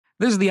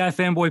This is the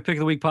iFanboy Pick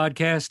of the Week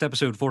podcast,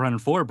 episode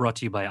 404, brought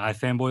to you by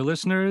iFanboy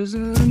listeners,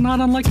 not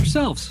unlike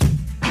yourselves.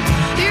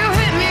 You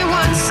hit me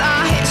once,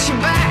 I hit you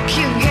back.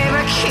 You gave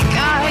a kick,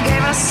 I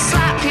gave a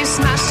slap. You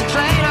smashed a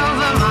plate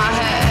over my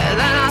head.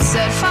 Then I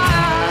set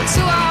fire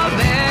to our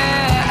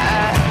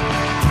bed.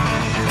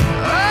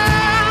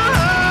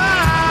 Oh,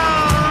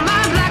 my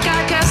black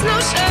eye casts no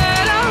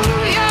shadow.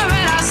 Your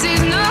red eye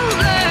sees no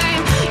blame.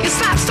 Your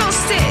slaps don't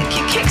stick,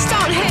 your kicks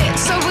don't hit,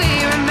 so we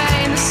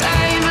remain the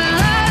same.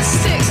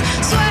 Elastics,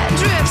 sweat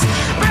drips,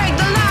 break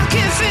the lock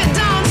if it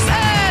don't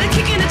fit.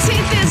 Kicking the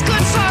teeth is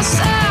good for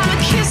some. A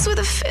kiss with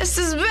a fist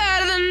is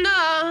better than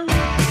none.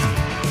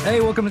 Hey,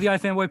 welcome to the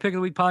iFanboy Pick of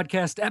the Week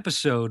podcast,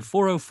 episode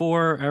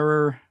 404.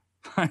 Error.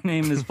 My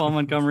name is Paul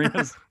Montgomery.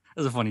 That's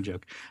a funny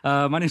joke.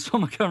 My name is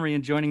Paul Montgomery,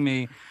 and joining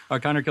me are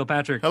Conor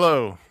Kilpatrick.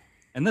 Hello.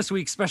 And this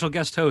week's special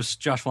guest host,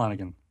 Josh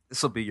Flanagan.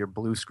 This will be your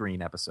blue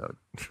screen episode.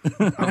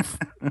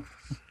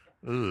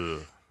 Ugh.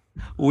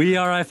 We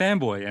are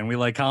iFanboy, and we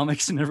like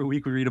comics, and every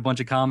week we read a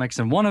bunch of comics,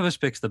 and one of us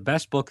picks the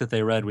best book that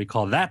they read. We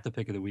call that the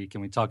Pick of the Week,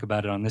 and we talk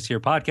about it on this here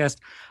podcast,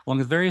 along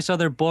with various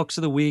other books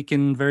of the week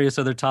and various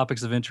other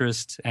topics of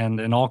interest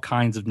and all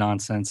kinds of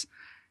nonsense.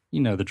 You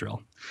know the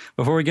drill.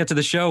 Before we get to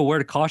the show, a word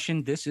of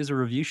caution, this is a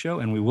review show,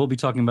 and we will be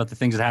talking about the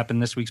things that happened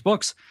in this week's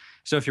books.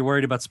 So if you're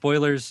worried about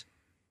spoilers,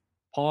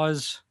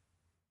 pause,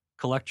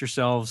 collect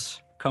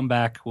yourselves, come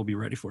back. We'll be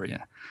ready for you.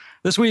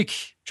 This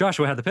week,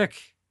 Joshua had the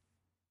pick.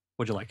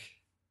 What'd you like?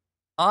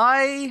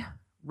 I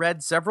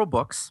read several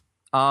books,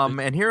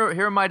 and here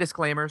are my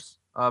disclaimers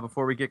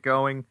before we get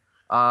going.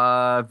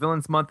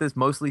 Villains Month is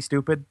mostly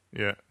stupid.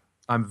 Yeah.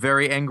 I'm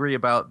very angry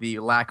about the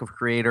lack of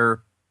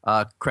creator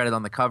credit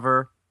on the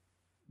cover,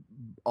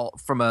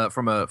 from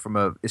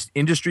a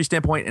industry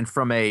standpoint and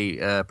from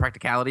a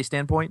practicality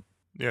standpoint.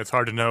 Yeah, it's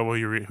hard to know who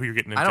you're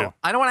getting into.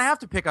 I don't want to have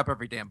to pick up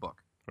every damn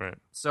book. Right.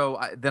 So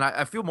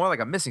I feel more like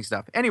I'm missing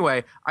stuff.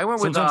 Anyway, I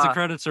went with... Sometimes the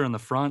credits are in the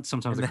front,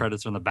 sometimes the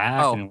credits are in the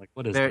back, and you're like,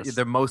 what is this?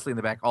 They're mostly in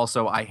the back.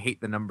 Also, I hate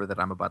the number that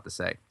I'm about to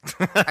say.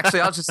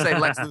 Actually, I'll just say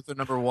Lex Luthor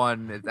number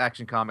 1, it's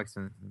Action Comics.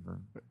 And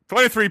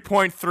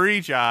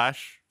 23.3,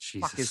 Josh.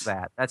 Jesus. fuck is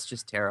that? That's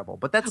just terrible.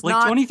 But that's like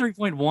not...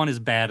 23.1 is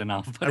bad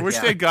enough. I wish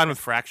they'd gone with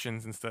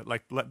fractions instead.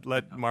 Like,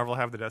 let Marvel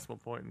have the decimal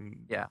point,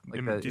 and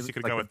DC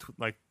could have gone with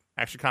like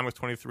Action Comics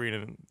 23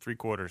 and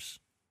 3/4.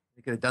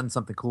 They could have done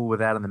something cool with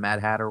that on the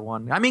Mad Hatter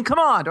one. I mean, come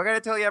on. Do I got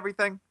to tell you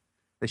everything?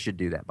 They should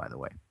do that, by the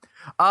way.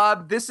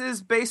 This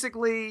is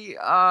basically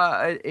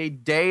a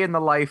day in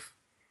the life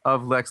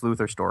of Lex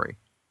Luthor story.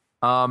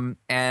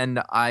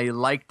 And I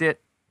liked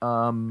it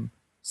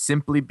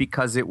simply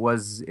because it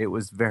was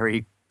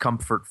very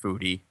comfort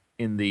foody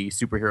in the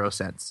superhero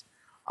sense.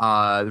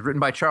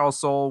 Written by Charles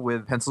Soule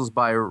with pencils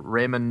by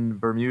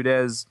Raymond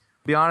Bermudez.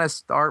 To be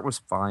honest, the art was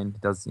fine.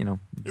 It does, it's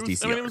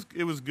DC art.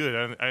 It was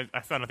good. I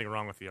found nothing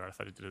wrong with the art. I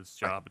thought it did its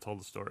job. It told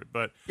the story.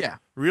 But yeah,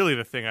 really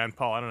the thing, and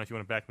Paul, I don't know if you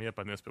want to back me up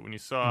on this, but when you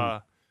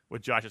saw what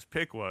Josh's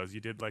pick was,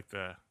 you did like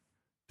the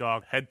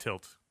dog head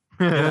tilt.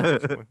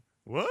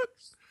 What?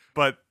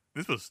 But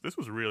this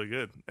was really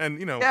good.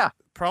 And,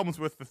 problems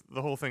with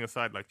the whole thing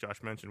aside, like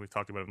Josh mentioned, we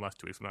talked about it in the last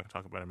 2 weeks. I'm not going to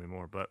talk about it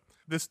anymore. But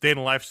this day in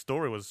the life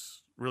story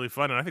was really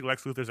fun. And I think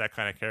Lex Luthor's that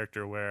kind of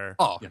character where...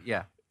 Oh,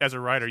 yeah. As a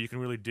writer, you can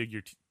really dig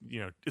it's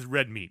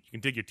red meat. You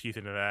can dig your teeth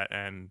into that.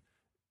 And,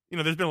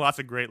 there's been lots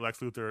of great Lex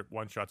Luthor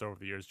one-shots over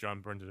the years.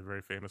 John Byrne did a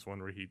very famous one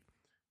where he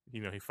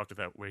fucked with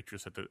that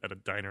waitress at a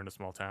diner in a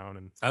small town.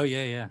 And oh,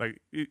 yeah.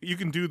 Like, you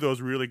can do those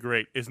really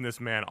great, isn't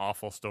this man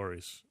awful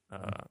stories.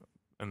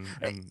 And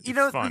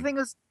the thing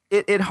is,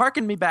 it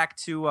harkened me back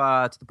to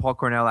the Paul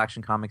Cornell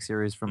Action Comics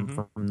series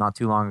from not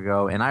too long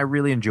ago, and I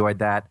really enjoyed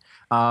that.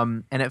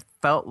 And it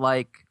felt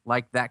like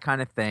that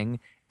kind of thing.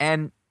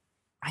 And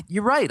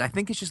you're right. I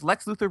think it's just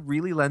Lex Luthor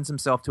really lends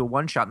himself to a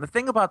one shot. And the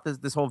thing about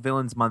this whole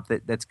Villains Month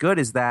that's good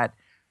is that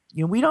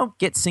we don't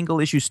get single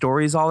issue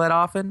stories all that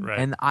often, right.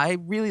 And I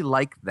really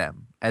like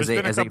them. There's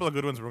been a couple of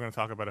good ones we're going to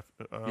talk about.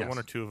 Yes. One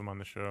or two of them on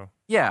the show.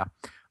 Yeah,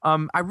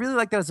 I really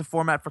like that as a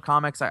format for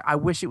comics. I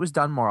wish it was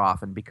done more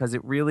often because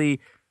it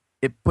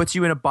puts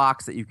you in a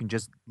box that you can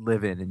just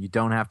live in, and you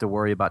don't have to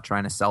worry about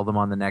trying to sell them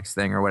on the next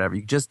thing or whatever.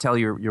 You just tell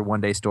your one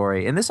day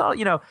story. And this all,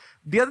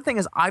 the other thing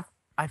is I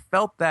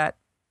felt that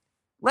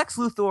Lex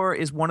Luthor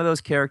is one of those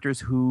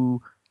characters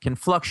who can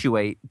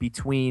fluctuate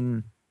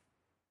between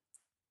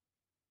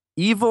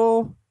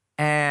evil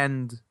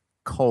and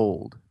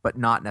cold, but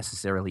not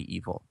necessarily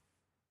evil.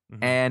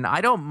 Mm-hmm. And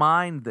I don't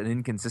mind the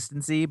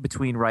inconsistency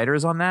between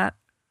writers on that.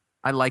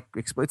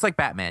 It's like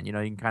Batman, you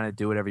can kind of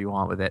do whatever you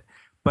want with it.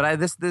 But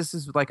this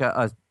is like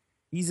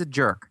he's a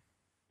jerk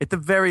at the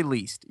very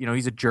least.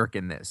 He's a jerk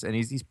in this, and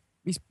he's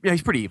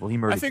pretty evil. He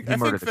murdered. I think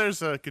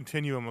there's a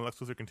continuum, a Lex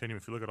Luthor continuum.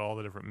 If you look at all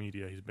the different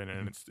media he's been in,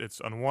 and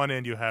it's on one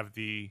end you have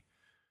the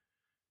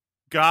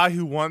guy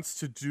who wants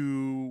to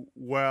do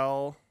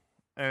well,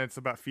 and it's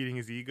about feeding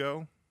his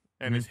ego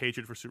and his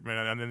hatred for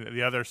Superman, and then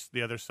the other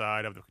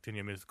side of the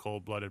continuum is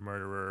cold-blooded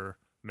murderer,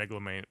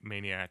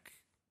 megalomaniac,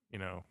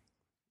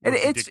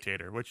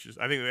 dictator. Which is,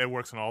 I think it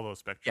works on all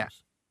those spectrums. Yeah.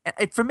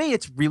 For me,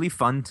 it's really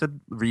fun to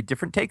read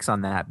different takes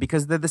on that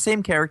because they're the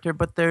same character,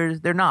 but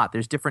they're not.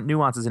 There's different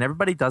nuances, and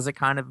everybody does it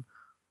kind of.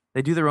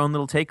 They do their own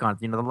little take on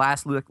it. You know, the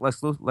last Lex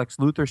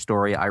Luthor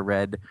story I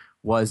read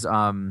was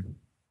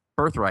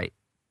Birthright,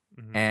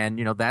 and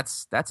you know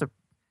that's a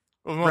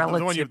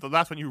the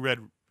last one you read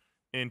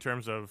in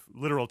terms of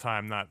literal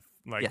time, not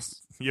like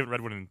yes. You haven't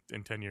read one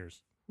in 10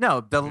 years.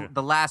 No,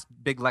 the last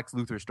big Lex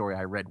Luthor story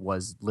I read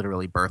was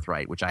literally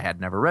Birthright, which I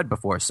had never read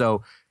before.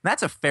 So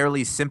that's a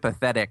fairly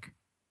sympathetic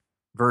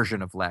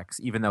version of Lex,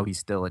 even though he's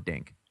still a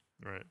dink.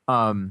 Right.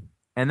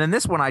 And then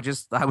this one,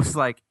 I was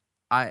like,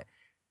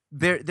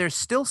 there's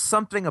still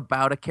something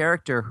about a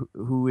character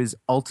who is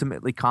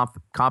ultimately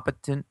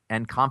competent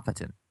and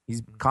confident.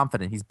 He's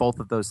confident. He's both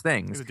of those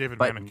things. He's a David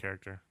Mamet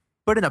character,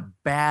 but in a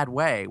bad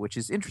way, which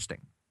is interesting.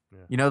 Yeah.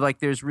 You know, like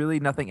there's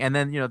really nothing. And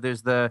then you know,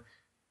 there's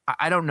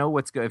I don't know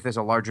what's good if there's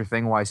a larger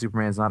thing why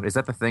Superman's not. Is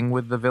that the thing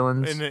with the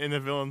villains? In the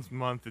villains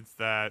month, it's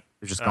that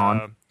they're just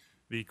gone.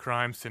 The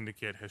crime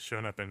syndicate has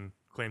shown up and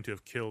claimed to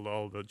have killed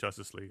all the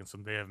Justice League, and so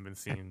they haven't been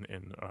seen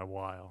in a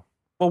while.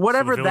 Well,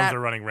 whatever so the villains are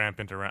running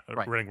rampant.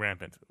 Running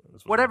rampant.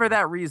 Whatever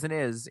that reason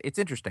is, it's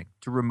interesting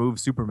to remove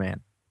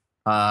Superman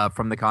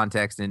from the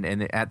context, and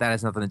that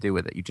has nothing to do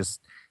with it. You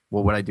just,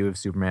 what would I do if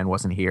Superman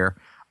wasn't here?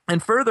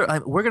 And further,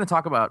 we're going to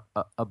talk about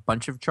a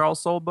bunch of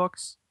Charles Soule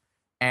books,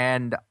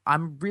 and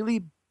I'm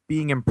really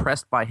being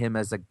impressed by him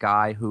as a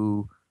guy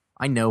who,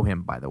 I know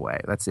him, by the way.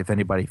 That's if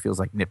anybody feels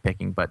like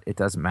nitpicking, but it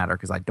doesn't matter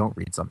because I don't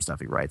read some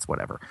stuff he writes,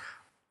 whatever.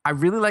 I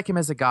really like him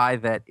as a guy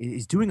that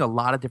is doing a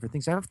lot of different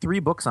things. I have 3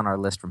 books on our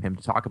list from him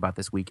to talk about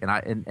this week,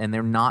 and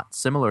they're not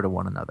similar to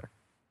one another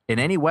in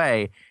any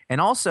way.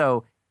 And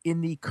also, in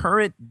the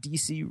current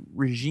DC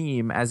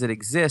regime as it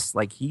exists,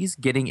 like he's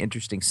getting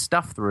interesting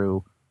stuff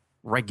through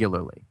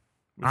regularly.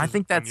 I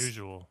think that's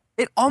unusual.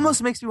 It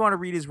almost makes me want to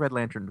read his Red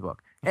Lantern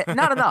book.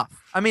 Not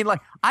enough. I mean,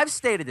 like, I've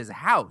stayed at his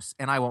house,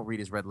 and I won't read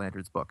his Red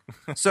Lantern's book.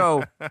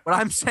 So what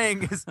I'm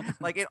saying is,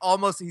 like,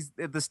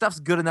 the stuff's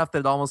good enough that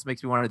it almost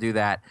makes me want to do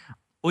that.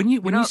 When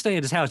you stay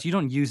at his house, you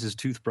don't use his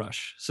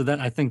toothbrush. So that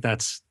I think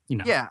that's,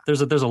 yeah.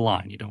 There's a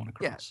line you don't want to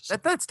cross. Yeah,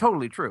 that's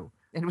totally true.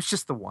 And it was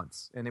just the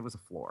once, and it was a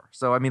floor.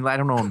 So, I mean, I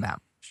don't know him that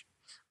much.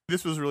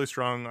 This was really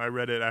strong. I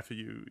read it after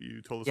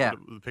you told us what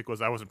the pick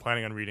was. I wasn't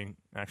planning on reading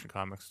Action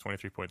Comics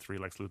 23.3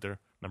 Lex Luthor,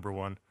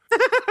 #1.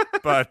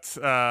 But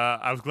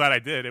I was glad I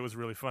did. It was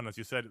really fun, as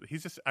you said.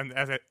 He's just,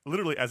 as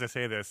I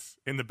say this,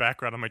 in the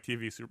background on my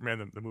TV,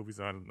 Superman, the movie's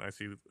on, and I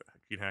see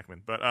Gene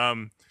Hackman. But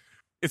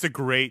it's a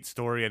great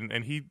story,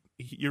 and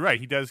you're right.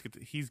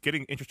 He's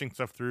getting interesting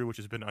stuff through, which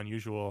has been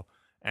unusual,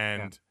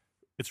 and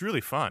it's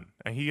really fun.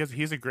 And he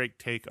has a great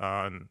take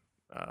on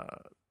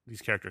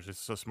these characters.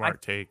 It's a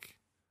smart take.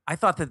 I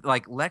thought that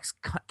like Lex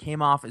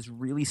came off as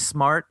really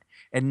smart,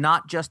 and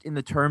not just in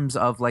the terms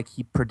of like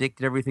he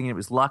predicted everything and it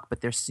was luck,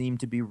 but there seemed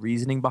to be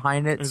reasoning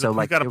behind it. He's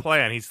got a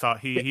plan.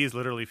 He's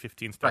literally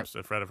 15 steps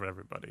ahead of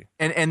everybody.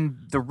 And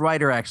the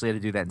writer actually had to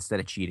do that instead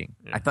of cheating.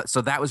 Yeah. I thought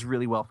so that was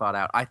really well thought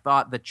out. I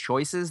thought the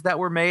choices that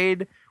were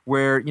made,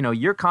 where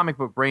your comic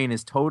book brain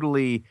is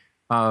totally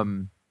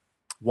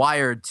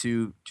wired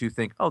to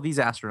think, oh, these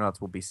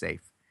astronauts will be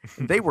safe.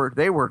 They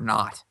were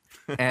not.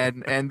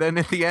 And then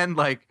at the end,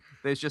 like,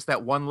 there's just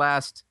that one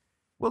last,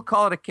 we'll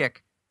call it a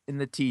kick in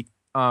the teeth,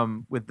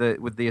 with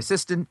the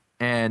assistant,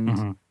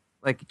 and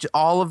like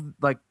all of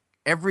like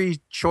every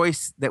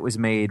choice that was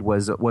made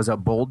was a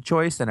bold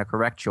choice and a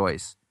correct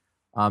choice,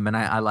 and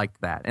I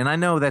liked that. And I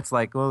know that's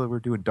like, oh, we're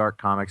doing dark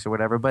comics or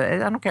whatever, but I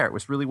don't care. It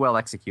was really well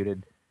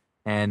executed,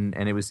 and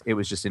it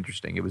was just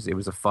interesting. It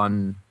was a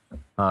fun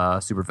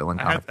supervillain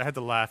comic. I had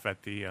to laugh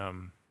at the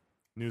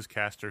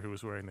newscaster who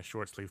was wearing the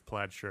short sleeve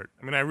plaid shirt.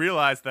 I mean, I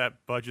realize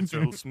that budgets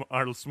are a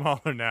little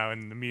smaller now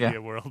in the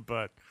media world,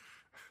 but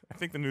I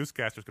think the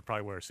newscasters could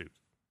probably wear a suit.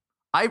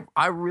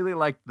 I really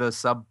liked the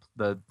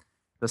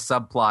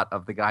subplot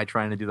of the guy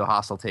trying to do the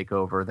hostile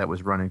takeover that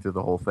was running through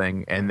the whole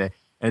thing, and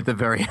at the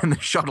very end, the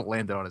shuttle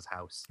landed on his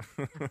house.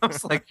 I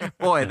was like,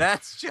 boy,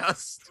 that's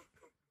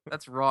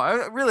raw.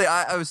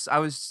 I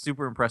was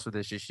super impressed with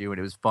this issue, and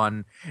it was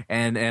fun.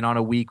 And on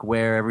a week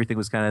where everything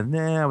was kind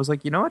of I was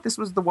like, you know what? This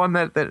was the one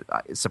that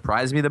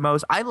surprised me the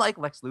most. I like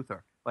Lex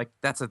Luthor. Like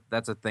that's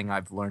a thing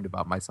I've learned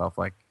about myself.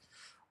 Like,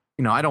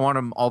 I don't want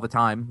him all the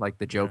time, like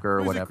the Joker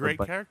or whatever. He's a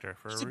great character.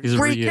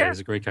 He's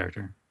a great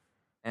character.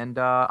 And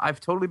I've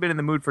totally been in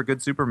the mood for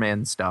good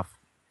Superman stuff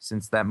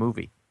since that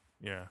movie.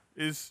 Yeah.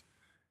 Is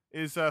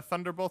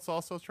Thunderbolts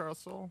also Charles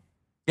Soule?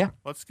 Yeah.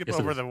 Let's skip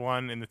over the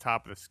one in the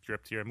top of the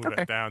script here and move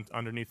it down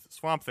underneath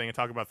Swamp Thing and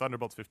talk about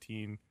Thunderbolts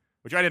 15,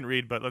 which I didn't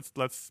read, but let's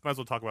might as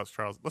well talk about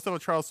Charles. Let's have a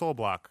Charles Soule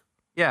block.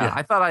 Yeah.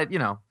 I thought it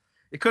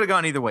could have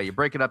gone either way. You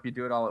break it up, you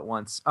do it all at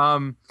once.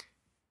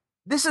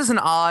 This is an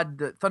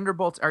odd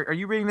Thunderbolts. Are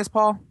you reading this,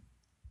 Paul?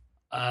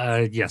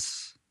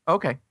 Yes.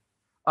 Okay.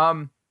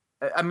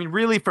 I mean,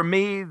 really, for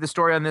me, the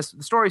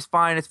story's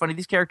fine. It's funny.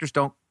 These characters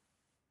don't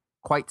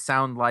quite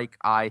sound like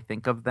I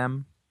think of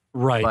them.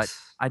 Right. But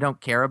I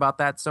don't care about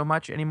that so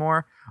much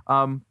anymore.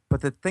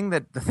 But the thing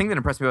that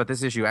impressed me about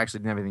this issue actually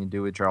didn't have anything to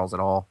do with Charles at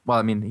all. Well,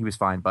 I mean, he was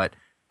fine, but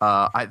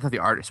I thought the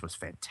artist was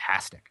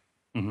fantastic.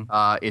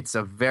 Mhm. It's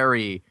a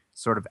very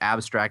sort of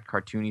abstract,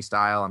 cartoony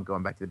style. I'm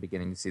going back to the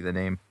beginning to see the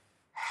name.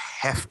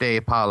 Hefte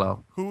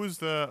Apollo. Who is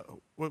the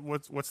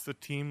what's the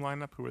team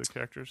lineup? Who are the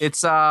characters?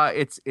 It's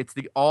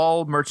the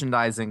all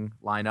merchandising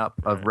lineup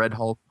of Right. Red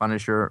Hulk,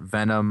 Punisher,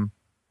 Venom,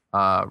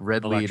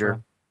 Red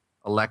Leader,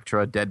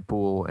 Elektra,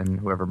 Deadpool, and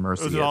whoever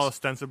Mercy Those is. are all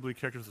ostensibly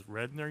characters with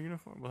red in their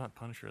uniform. Well, not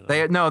Punisher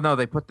though.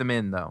 They put them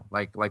in though.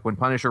 Like when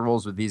Punisher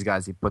rolls with these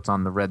guys, he puts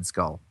on the red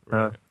skull.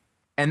 Right.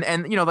 And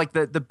like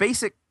the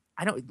basic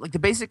the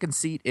basic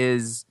conceit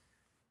is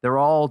they're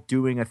all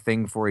doing a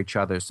thing for each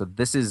other. So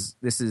this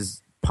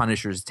is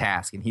Punisher's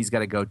task, and he's got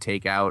to go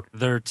take out.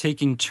 They're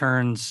taking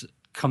turns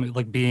coming,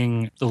 like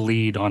being the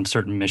lead on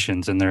certain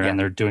missions, and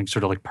they're doing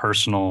sort of like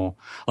personal.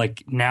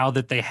 Like now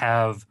that they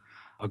have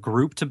a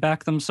group to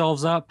back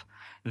themselves up,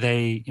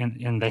 they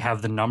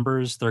have the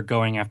numbers. They're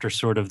going after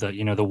sort of the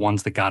the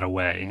ones that got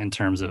away in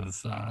terms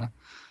of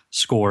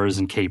scores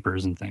and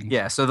capers and things.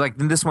 Yeah. So like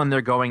in this one,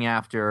 they're going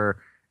after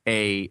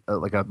a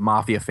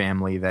mafia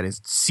family that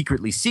is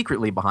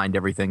secretly behind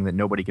everything that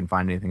nobody can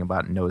find anything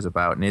about and knows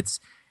about, and it's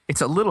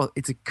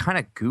a kind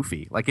of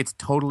goofy. Like it's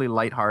totally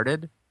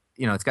lighthearted.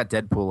 It's got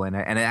Deadpool in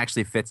it, and it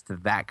actually fits to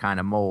that kind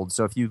of mold.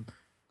 So if you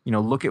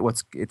look at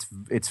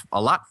it's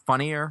a lot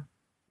funnier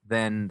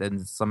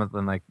than some of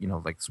them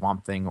like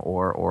Swamp Thing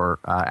or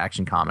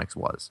Action Comics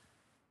was,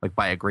 like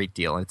by a great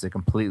deal. And it's a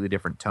completely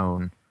different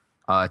tone.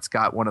 It's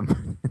got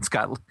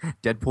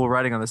Deadpool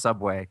riding on the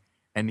subway.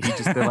 And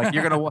they're like,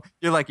 you're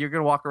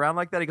gonna walk around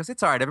like that? He goes,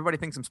 it's all right. Everybody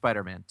thinks I'm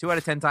Spider-Man. 2 out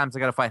of 10 times I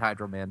got to fight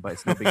Hydro Man, but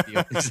it's no big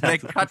deal. They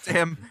cut to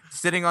him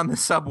sitting on the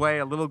subway.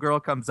 A little girl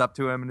comes up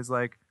to him and is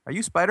like, are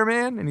you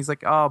Spider-Man? And he's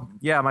like, oh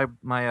yeah,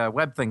 my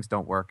web things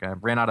don't work. I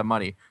ran out of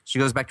money. She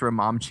goes back to her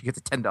mom. She gets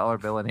a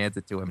 $10 bill and hands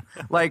it to him.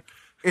 Like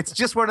it's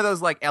just one of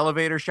those like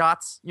elevator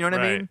shots. You know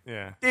what I mean?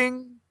 Yeah.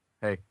 Ding.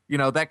 Hey,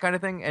 that kind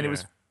of thing. And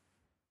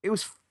it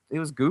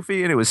was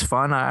goofy and it was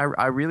fun.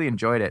 I really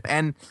enjoyed it.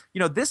 And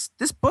this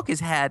book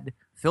has had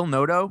Phil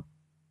Noto.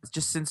 It's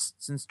just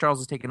since Charles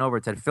has taken over,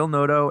 it's had Phil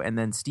Noto and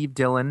then Steve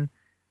Dillon,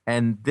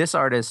 and this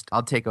artist.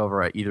 I'll take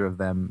over at either of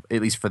them,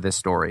 at least for this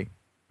story.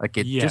 Like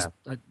it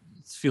it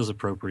feels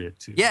appropriate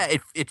too. Yeah,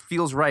 it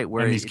feels right.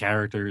 Where and these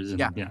characters,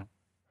 and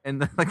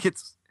and like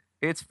it's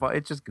fun.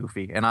 It's just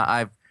goofy, and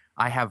I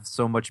have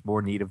so much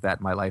more need of that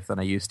in my life than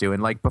I used to.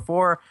 And like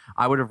before,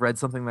 I would have read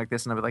something like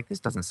this and I'd be like, this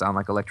doesn't sound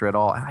like Elektra at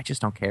all. And I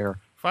just don't care.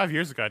 5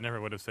 years ago, I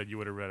never would have said you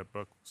would have read a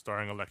book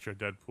starring Elektra,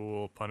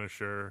 Deadpool,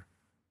 Punisher,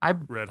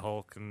 Red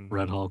Hulk, and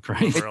Red Hulk, right?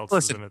 whoever else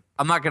is in Listen, it.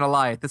 I'm not going to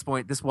lie. At this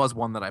point, this was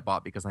one that I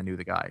bought because I knew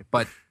the guy.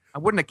 But I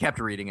wouldn't have kept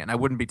reading it, and I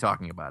wouldn't be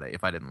talking about it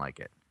if I didn't like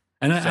it.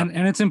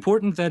 And it's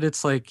important that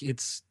it's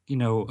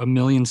a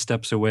million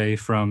steps away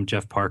from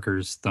Jeff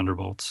Parker's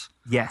Thunderbolts.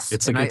 Yes,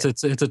 it's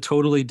a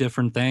totally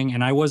different thing.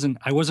 And I wasn't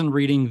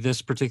reading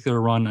this particular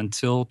run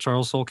until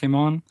Charles Soule came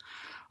on.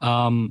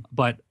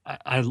 But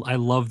I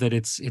love that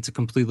it's a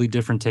completely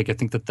different take. I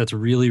think that's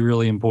really,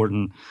 really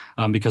important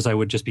because I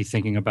would just be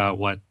thinking about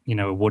what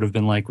it would have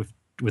been like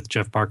with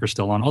Jeff Parker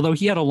still on. Although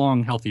he had a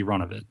long, healthy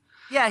run of it.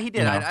 Yeah, he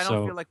did. I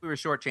don't feel like we were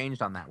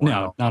shortchanged on that one.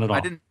 No, not at all. I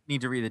didn't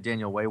need to read the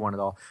Daniel Way one at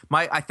all.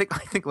 I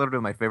think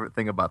literally my favorite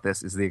thing about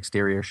this is the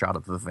exterior shot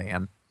of the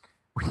van,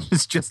 which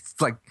is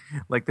just like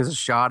there's a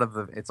shot of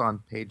it's on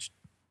page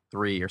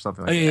 3 or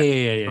something like that.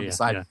 Yeah, from the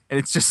side. Yeah. And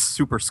it's just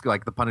super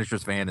like the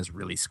Punisher's van is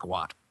really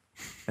squat.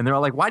 And they're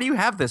all like, why do you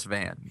have this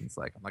van? And he's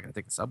like, I'm not going to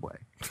take the subway.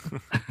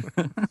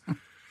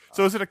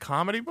 So is it a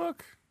comedy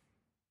book?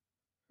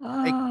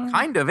 It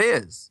kind of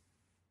is.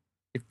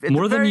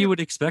 More than you would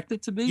expect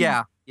it to be?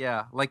 Yeah.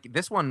 Like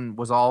this one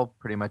was all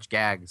pretty much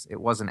gags.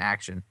 It wasn't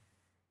action.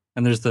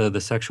 And there's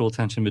the sexual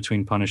tension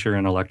between Punisher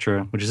and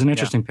Elektra, which is an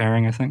interesting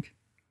pairing, I think.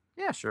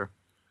 Yeah, sure.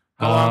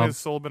 How long has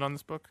Soule been on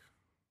this book?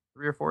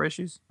 3 or 4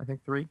 issues. I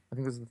think 3. I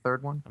think this is the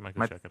 3rd one. I might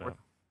go check it out.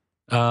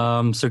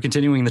 So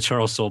continuing the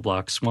Charles Soule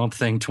block, Swamp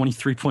Thing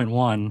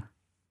 23.1.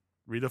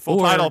 Read the full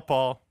title,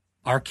 Paul.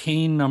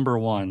 Arcane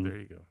 #1. There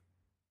you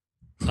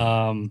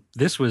go.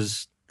 This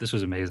was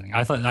amazing.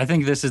 I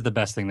think this is the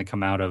best thing to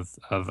come out of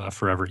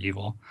Forever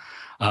Evil.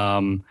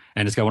 And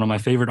it's got one of my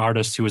favorite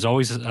artists who is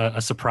always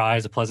a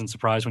pleasant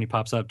surprise when he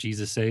pops up,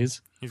 Jesus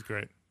Says. He's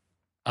great.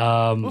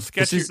 A little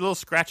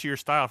scratchier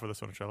style for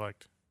this one, which I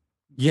liked.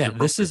 Yeah,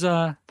 this is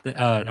a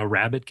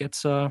rabbit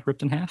gets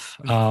ripped in half.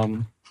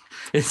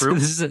 This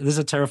is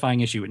a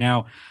terrifying issue.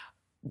 Now,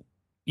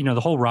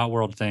 the whole Rot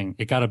World thing,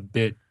 it got a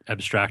bit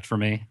abstract for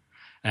me,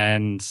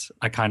 and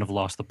I kind of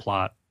lost the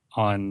plot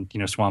on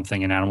Swamp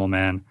Thing and Animal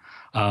Man.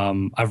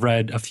 I've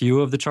read a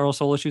few of the Charles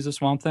Soule issues of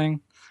Swamp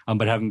Thing,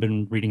 but haven't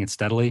been reading it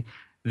steadily.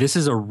 This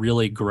is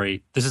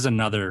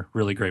another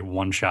really great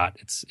one shot.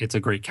 It's a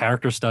great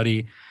character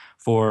study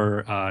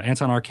for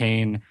Anton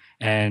Arcane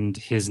and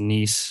his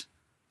niece.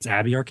 It's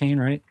Abby Arcane,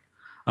 right?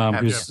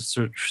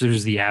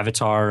 Who's the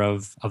avatar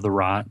of the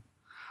Rot.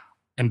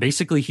 And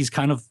basically he's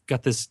kind of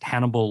got this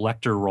Hannibal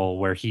Lecter role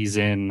where he's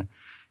in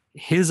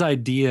his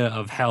idea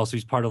of hell. So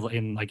he's part of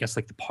I guess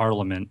like the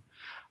parliament.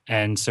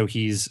 And so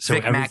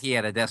Vic Mackey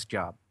had a desk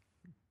job.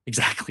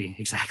 Exactly.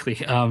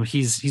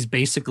 He's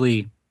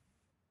basically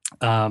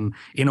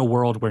in a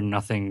world where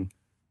nothing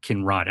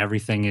can rot.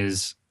 Everything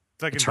is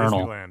It's like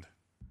eternal. in Disneyland.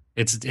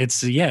 It's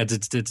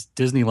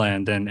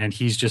Disneyland, and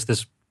he's just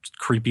this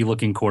creepy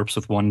looking corpse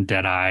with one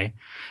dead eye,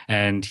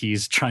 and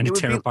he's trying to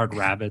tear apart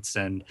rabbits,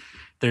 and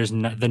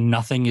the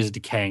nothing is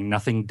decaying,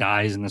 nothing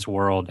dies in this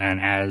world.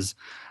 And as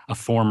a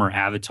former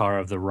avatar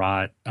of the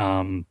rot,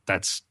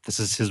 this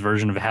is his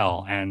version of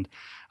hell. And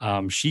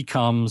she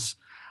comes,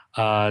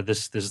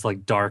 this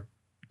like dark,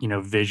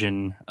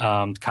 vision,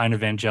 kind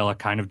of angelic,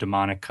 kind of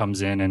demonic,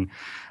 comes in,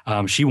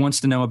 and she wants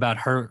to know about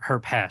her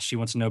past. She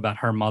wants to know about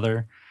her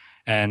mother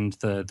and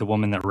the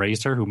woman that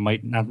raised her, who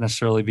might not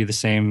necessarily be the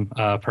same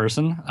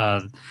person.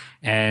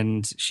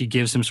 And she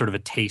gives him sort of a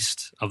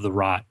taste of the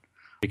rot,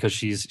 because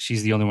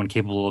she's the only one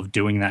capable of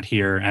doing that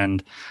here.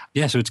 And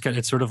yeah, so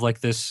it's sort of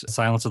like this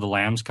Silence of the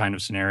Lambs kind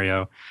of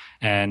scenario,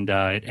 and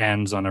it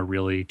ends on a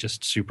really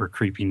just super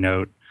creepy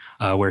note.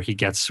 Where he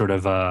gets sort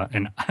of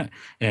an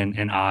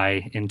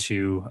eye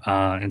into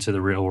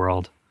the real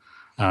world.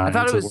 I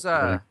thought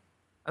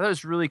it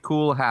was really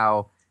cool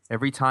how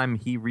every time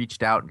he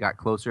reached out and got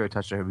closer or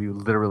touched her, he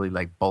would literally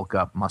like bulk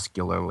up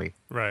muscularly.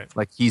 Right.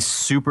 Like he's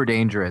super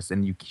dangerous,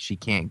 and she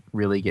can't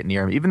really get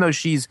near him, even though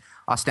she's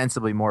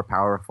ostensibly more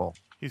powerful.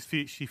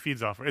 She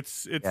feeds off her.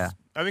 It's. Yeah.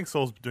 I think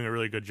Soul's doing a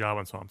really good job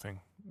on Swamp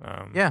Thing.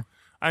 Yeah.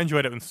 I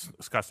enjoyed it when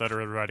Scott Snyder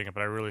was writing it,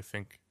 but I really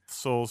think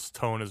Soul's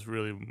tone is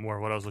really more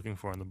what I was looking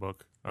for in the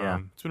book.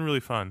 It's been really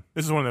fun.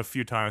 This is one of the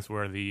few times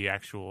where the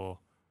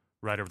actual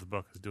writer of the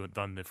book has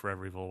done the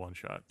Forever Evil one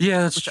shot.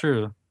 Yeah, that's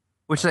true.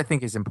 Which I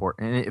think is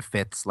important, and it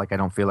fits. Like I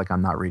don't feel like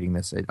I'm not reading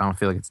this. I don't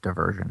feel like it's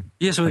diversion.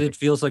 Yeah, so it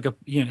feels like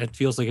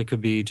it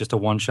could be just a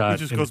one shot. It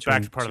just goes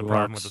back to part of the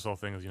problem with this whole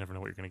thing is you never know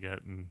what you're going to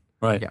get. And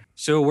right. Yeah.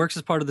 So it works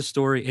as part of the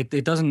story.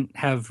 It doesn't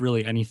have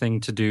really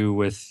anything to do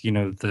with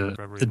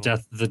the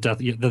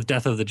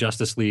death of the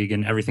Justice League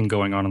and everything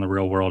going on in the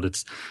real world.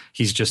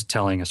 He's just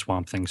telling a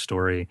Swamp Thing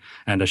story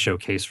and a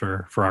showcase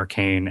for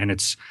Arcane, and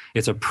it's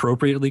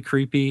appropriately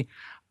creepy.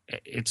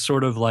 It's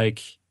sort of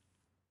like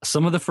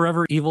some of the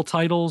Forever Evil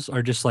titles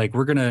are just like,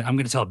 I'm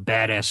gonna tell a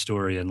badass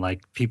story, and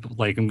like people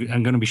like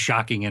I'm gonna be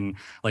shocking and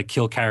like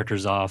kill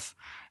characters off,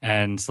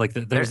 and like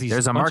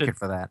there's a market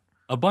for that.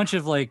 A bunch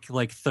of like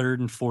third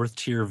and fourth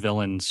tier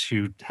villains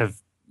who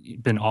have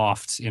been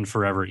offed in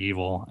Forever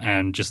Evil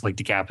and just like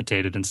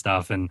decapitated and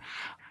stuff, and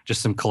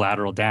just some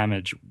collateral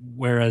damage.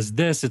 Whereas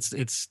this,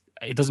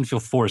 it doesn't feel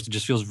forced. It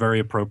just feels very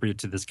appropriate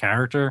to this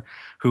character,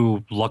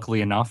 who,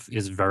 luckily enough,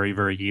 is very,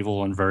 very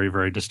evil and very,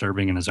 very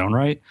disturbing in his own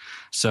right.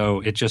 So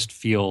it just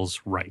feels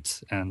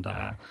right. And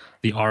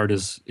the art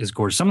is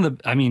gorgeous.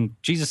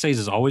 Jesus Saves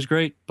is always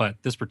great, but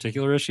this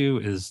particular issue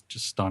is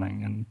just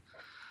stunning and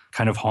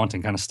kind of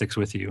haunting, kind of sticks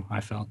with you, I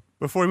felt.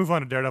 Before we move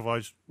on to Daredevil, I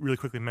just really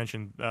quickly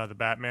mentioned the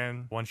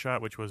Batman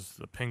one-shot, which was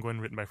The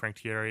Penguin, written by Frank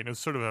Thierry. And it was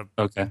sort of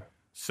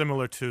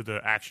similar to the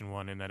action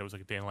one in that it was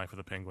like a day in the life of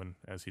the Penguin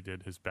as he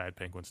did his bad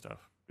Penguin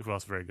stuff. It was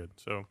also very good.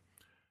 So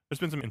there's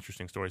been some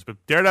interesting stories. But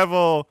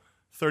Daredevil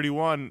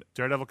 31,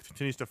 Daredevil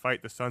continues to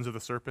fight the Sons of the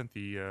Serpent,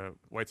 the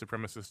white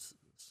supremacist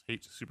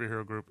hate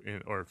superhero group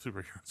or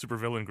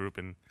supervillain group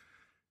in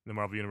the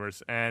Marvel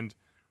Universe. And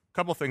a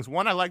couple of things.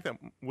 One, I like that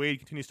Wade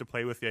continues to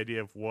play with the idea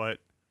of what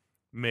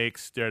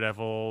makes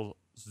Daredevil's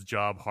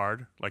job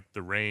hard, like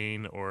the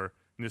rain, or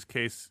in this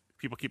case,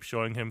 people keep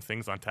showing him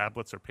things on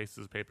tablets or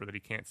pieces of paper that he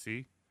can't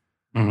see.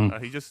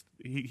 Mm-hmm.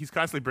 He's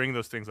constantly bringing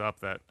those things up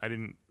that I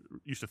didn't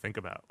used to think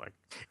about. Like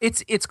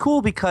it's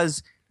cool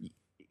because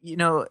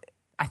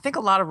I think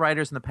a lot of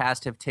writers in the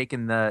past have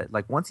taken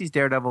once he's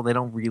Daredevil, they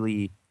don't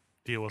really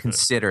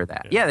consider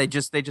that. Yeah, they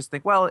just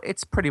think, well,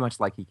 it's pretty much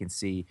like he can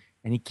see,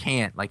 and he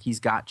can't. Like he's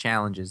got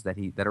challenges that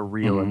are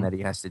real and that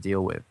he has to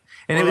deal with.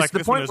 And it was like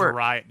the point where a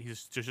riot.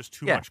 There's just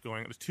too much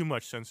going. There's too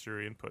much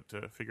sensory input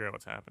to figure out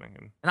what's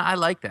happening. And I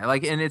like that.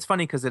 Like, and it's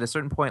funny because at a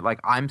certain point,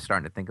 like I'm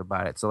starting to think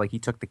about it. So like he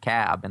took the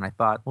cab, and I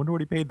thought, wonder what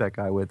he paid that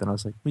guy with. And I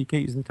was like, well, you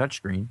can't use the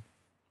touchscreen.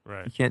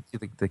 Right. You can't do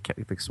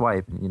the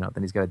swipe, and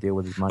then he's got to deal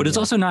with his money. But it's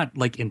also not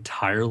like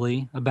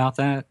entirely about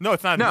that. No,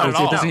 it's not. No, not at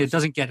all. It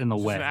doesn't get in the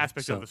way. It's an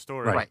aspect of the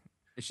story. Right.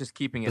 It's just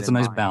keeping it. It's a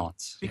nice mind.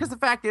 balance. Because the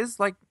fact is,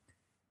 like,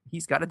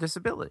 he's got a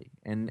disability,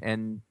 and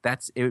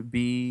it would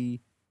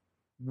be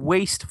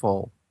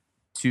wasteful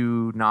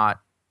to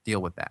not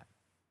deal with that.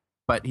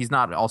 But he's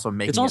not also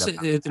making.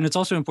 And it's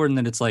also important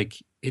that it's like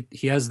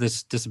he has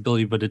this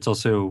disability, but it's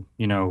also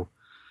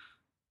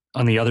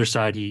on the other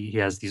side he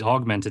has these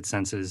augmented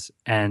senses,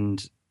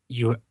 and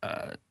you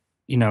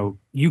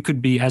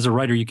could be, as a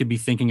writer, you could be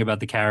thinking about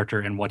the character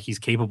and what he's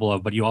capable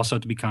of, but you also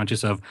have to be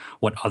conscious of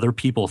what other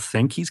people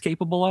think he's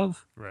capable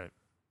of. Right.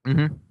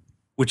 Mm-hmm.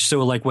 Which,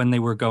 so like when they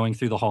were going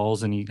through the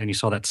halls and you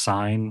saw that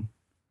sign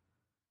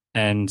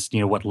and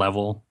what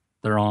level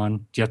they're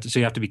on, you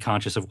have to be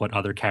conscious of what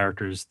other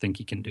characters think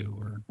he can do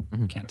or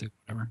can't do,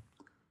 whatever.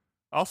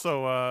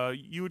 Also,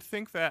 you would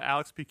think that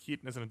Alex P.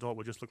 Keaton as an adult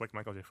would just look like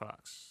Michael J.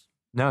 Fox.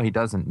 No, he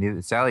doesn't.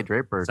 Neither Sally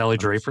Draper. Sally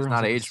She's Draper?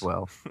 not aged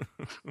well.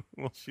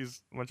 Well,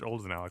 she's much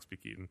older than Alex P.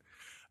 Keaton.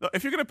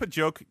 If you're gonna put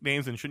joke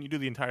names in, shouldn't you do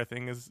the entire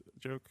thing as a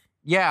joke?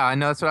 Yeah, I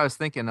know. That's what I was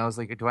thinking. I was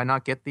like, do I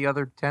not get the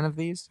other 10 of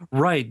these?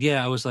 Right.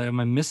 Yeah. I was like, am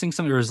I missing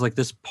something? Or is like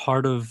this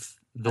part of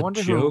the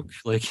wonder joke?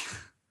 Like,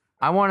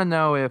 I want to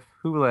know if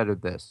who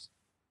lettered this.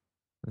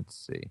 Let's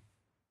see.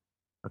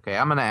 Okay,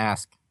 I'm gonna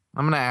ask.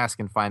 I'm gonna ask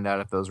and find out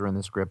if those were in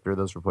the script or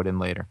those were put in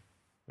later.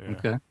 Yeah.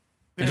 okay.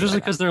 They It's just made-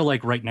 because they're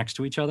like right next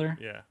to each other.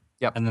 yeah,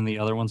 And then the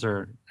other ones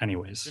are,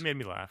 anyways. they made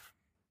me laugh.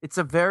 It's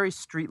a very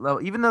street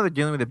level. Even though they're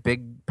dealing with a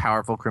big,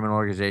 powerful criminal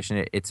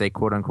organization, it's a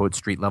quote unquote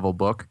street level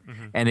book,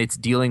 and it's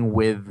dealing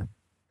with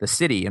the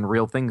city and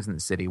real things in the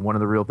city. One of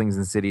the real things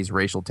in the city is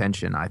racial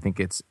tension. I think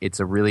it's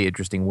a really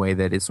interesting way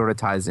that it sort of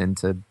ties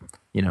into,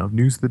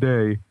 news of the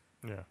day,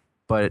 Yeah,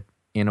 but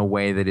in a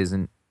way that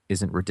isn't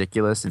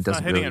ridiculous and it's not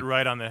doesn't hitting really it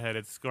right on the head.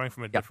 It's going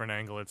from a different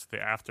angle. It's the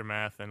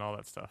aftermath and all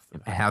that stuff.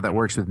 how that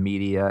works with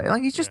media.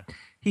 Like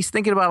he's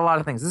thinking about a lot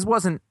of things. This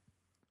wasn't.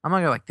 I'm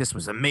not gonna this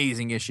was an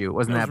amazing issue. It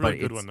wasn't It was that, a really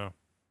but good it's, one though.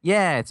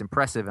 yeah, it's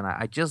impressive, and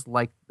I just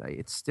like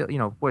it's still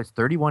it's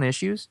 31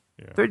 issues.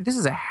 Yeah. This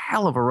is a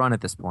hell of a run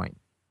at this point.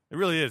 It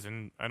really is,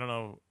 and I don't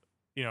know.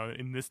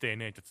 In this day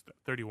and age,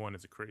 31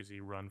 is a crazy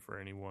run for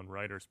any one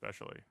writer,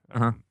 especially.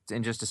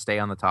 And just to stay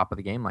on the top of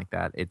the game like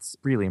that, it's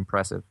really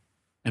impressive.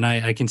 And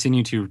I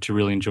continue to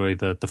really enjoy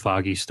the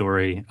Foggy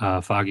story,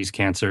 Foggy's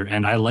cancer.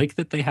 And I like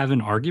that they have an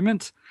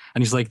argument.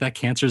 And he's like, that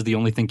cancer is the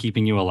only thing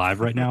keeping you alive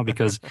right now.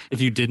 Because if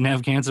you didn't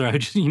have cancer, I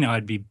would just,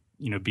 I'd be,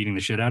 beating the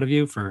shit out of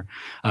you for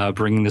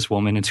bringing this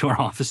woman into our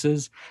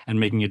offices and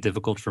making it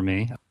difficult for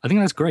me. I think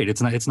that's great.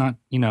 It's not,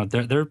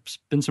 there's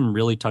been some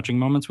really touching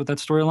moments with that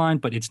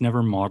storyline, but it's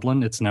never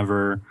maudlin. It's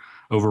never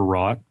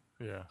overwrought.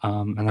 Yeah.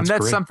 And that's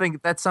great.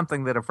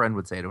 something that a friend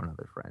would say to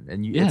another friend.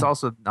 And it's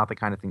also not the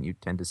kind of thing you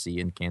tend to see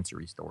in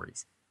cancer-y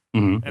stories.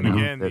 Mm-hmm. And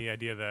again, the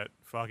idea that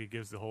Foggy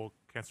gives the whole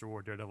Cancer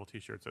War Daredevil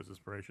t-shirts as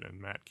inspiration, and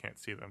Matt can't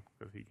see them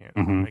because he can't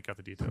make out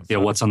the details. Yeah,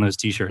 So what's on those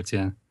t-shirts,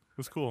 yeah. it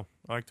was cool.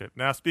 I liked it.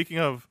 Now, speaking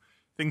of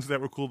things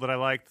that were cool that I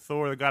liked,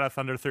 Thor, the God of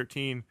Thunder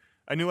 13,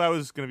 I knew I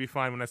was going to be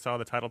fine when I saw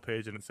the title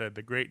page and it said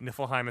The Great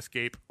Niflheim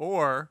Escape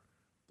or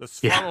The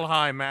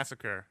Svartalfheim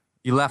Massacre.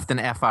 You left an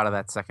F out of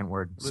that second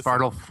word. Listen.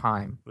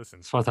 Svartalfheim. Listen,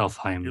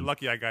 Svartalfheim. you're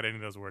lucky I got any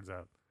of those words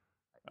out.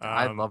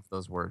 I love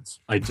those words.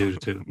 I do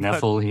too.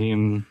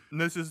 Nephilim.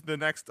 This is the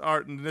next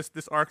art, and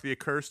this arc, The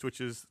Accursed, which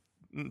is,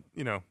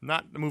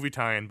 not the movie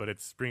tie-in, but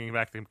it's bringing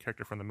back the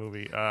character from the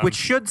movie. Which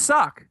should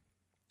suck.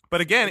 But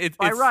again, it's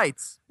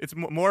rights. It's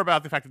more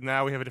about the fact that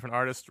now we have a different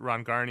artist,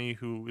 Ron Garney,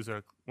 who is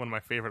one of my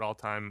favorite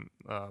all-time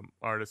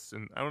artists,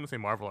 and I don't want to say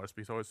Marvel artist,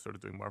 but he's always sort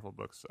of doing Marvel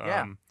books.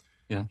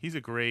 Yeah. He's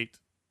a great.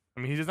 I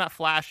mean, he's not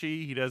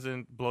flashy. He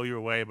doesn't blow you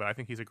away, but I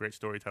think he's a great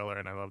storyteller,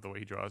 and I love the way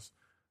he draws.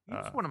 He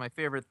was one of my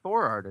favorite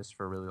Thor artists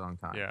for a really long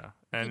time. Yeah,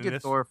 He and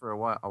did Thor for a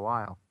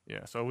while.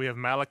 Yeah, so we have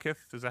Malekith.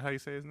 Is that how you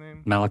say his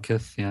name?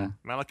 Malekith, yeah.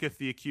 Malekith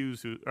the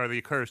Accused, or the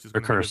Accursed, is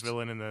going to be Accursed. the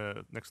villain in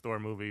the next Thor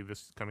movie. This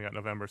is coming out in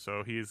November,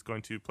 so he is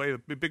going to play a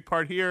big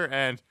part here,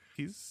 and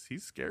he's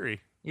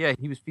scary. Yeah,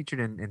 he was featured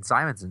in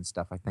Simons and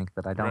stuff, I think,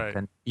 that I don't Right.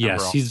 remember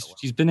Yes, all he's that well.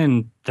 he's been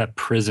in that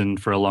prison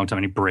for a long time,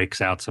 and he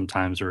breaks out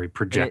sometimes, or he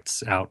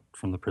projects out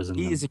from the prison.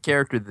 He is a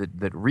character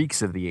that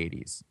reeks of the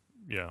 80s.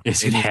 Yeah.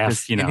 Is in it his,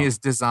 half, in his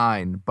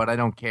design, but I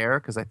don't care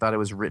because I thought it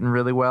was written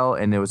really well,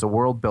 and there was a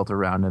world built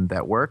around him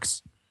that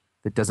works,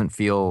 that doesn't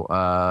feel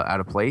out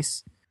of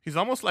place. He's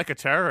almost like a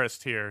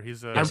terrorist here.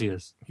 Yes, he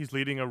is. He's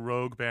leading a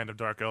rogue band of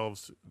dark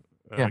elves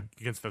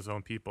against his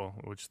own people,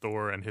 which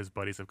Thor and his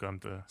buddies have come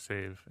to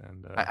save.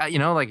 And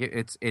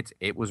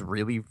It was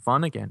really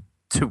fun again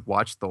to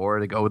watch Thor,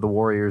 to go with the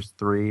Warriors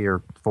 3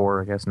 or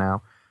 4, I guess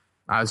now.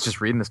 I was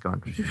just reading this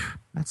going,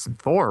 that's some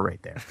Thor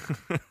right there.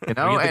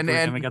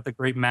 And we got the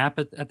great map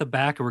at the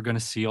back, and we're going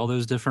to see all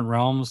those different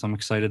realms. I'm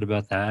excited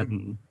about that.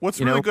 And what's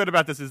really good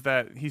about this is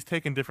that he's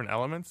taken different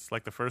elements.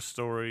 Like the first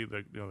story,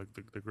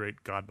 the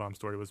great God Bomb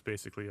story was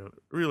basically a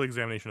real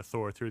examination of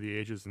Thor through the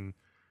ages, and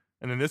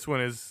then this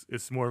one is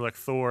more like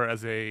Thor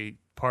as a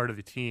part of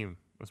the team.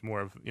 It's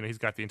more of he's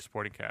got the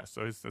supporting cast,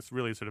 so it's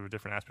really sort of a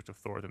different aspect of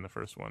Thor than the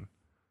first one.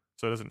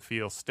 So it doesn't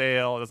feel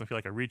stale. It doesn't feel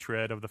like a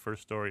retread of the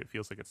first story. It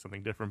feels like it's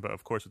something different, but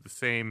of course with the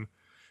same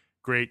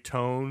great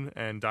tone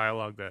and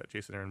dialogue that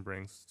Jason Aaron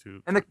brings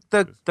to. And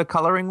the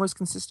coloring was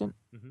consistent,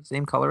 Mm-hmm.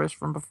 same colorist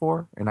from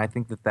before, and I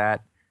think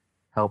that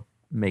helped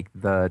make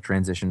the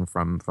transition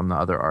from the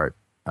other art.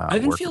 I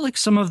even feel like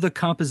some of the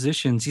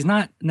compositions, he's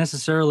not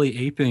necessarily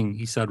aping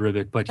Esad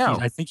Ribic, but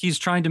I think he's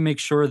trying to make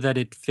sure that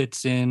it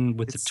fits in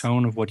with the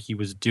tone of what he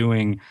was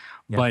doing,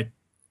 but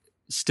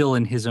still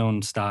in his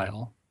own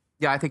style.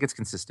 Yeah, I think it's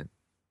consistent.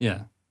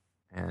 Yeah.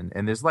 And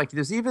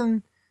there's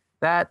even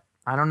that,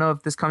 I don't know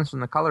if this comes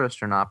from the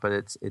colorist or not, but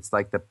it's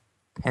like the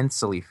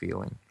pencil-y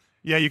feeling.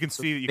 Yeah, you can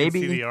see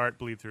the art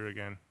bleed through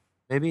again.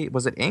 Maybe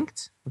was it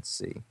inked? Let's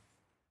see.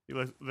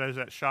 There's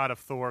that shot of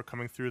Thor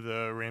coming through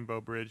the Rainbow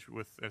Bridge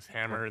with his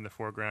hammer in the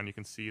foreground. You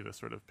can see the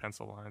sort of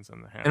pencil lines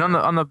on the hammer.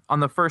 And on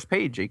the first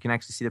page, you can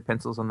actually see the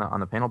pencils on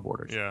the panel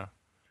borders. Yeah,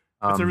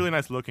 it's a really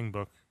nice looking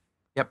book.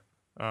 Yep.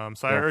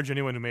 So I urge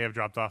anyone who may have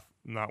dropped off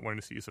not wanting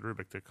to see Issa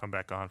Rubik to come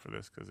back on for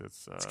this because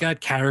it's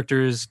got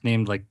characters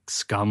named like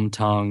Scum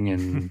Tongue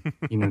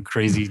and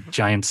crazy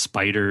giant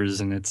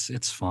spiders, and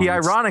it's fun. He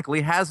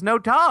ironically has no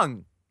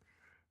tongue.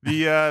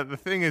 The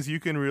thing is, you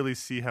can really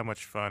see how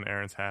much fun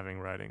Aaron's having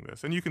writing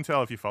this, and you can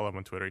tell if you follow him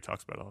on Twitter. He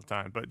talks about it all the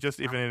time. But just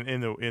even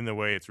in the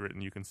way it's written,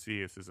 you can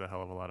see this is a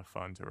hell of a lot of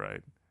fun to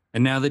write.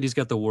 And now that he's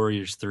got the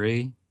Warriors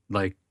 3,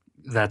 like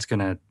that's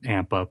gonna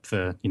amp up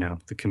the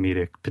the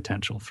comedic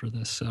potential for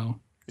this. So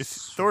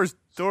it's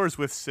Thor's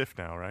with Sif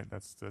now, right?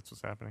 That's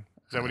what's happening.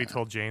 Is that what he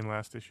told Jane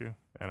last issue?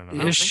 I don't know.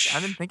 I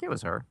didn't think it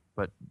was her,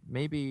 but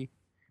maybe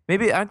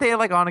aren't they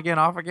like on again,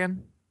 off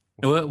again?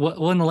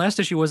 Well, in the last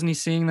issue, wasn't he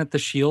seeing that the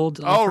Shield?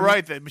 Oh,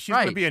 right. But she's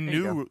going to be a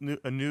new.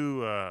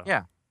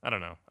 Yeah. I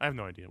don't know. I have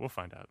no idea. We'll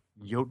find out.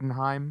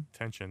 Jotunheim.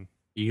 Tension.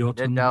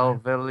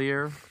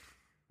 Nidavellir.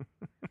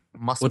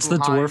 What's the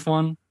dwarf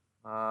one?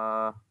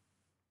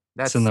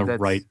 That's in the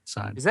right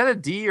side. Is that a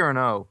D or an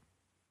O?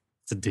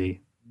 It's a D.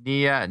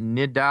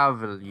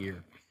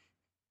 Nidavellir.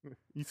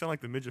 You sound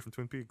like the midget from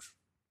Twin Peaks.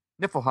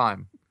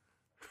 Niflheim.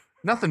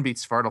 Nothing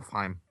beats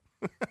Svartalfheim.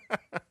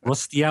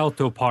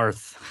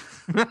 Rostiautoparth.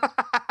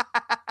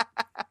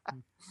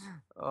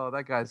 Oh,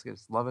 that guy's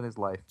just loving his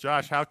life.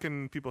 Josh, how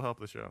can people help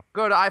the show?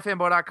 Go to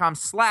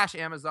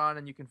ifanboy.com/Amazon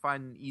and you can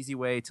find an easy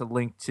way to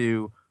link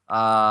to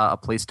a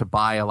place to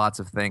buy lots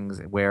of things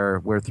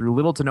where through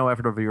little to no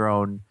effort of your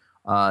own,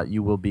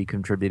 you will be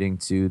contributing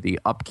to the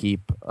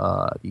upkeep,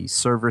 the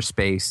server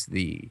space,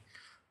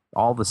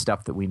 all the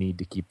stuff that we need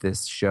to keep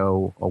this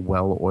show a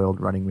well-oiled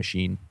running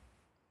machine.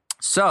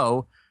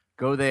 So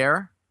go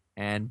there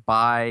and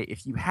buy,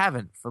 if you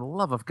haven't, for the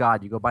love of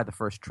God, you go buy the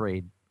first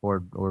trade or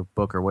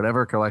book or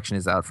whatever collection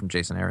is out from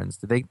Jason Aaron's.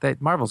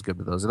 Marvel's good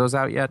with those. Are those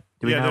out yet?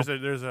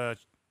 There's a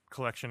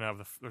collection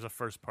of there's a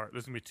first part.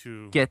 There's gonna be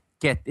two. Get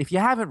if you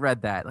haven't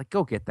read that,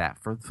 go get that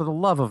for the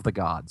love of the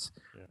gods.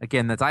 Yeah.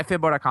 Again, that's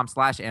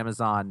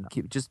ifanboy.com/Amazon.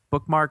 Just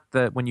bookmark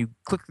when you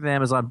click the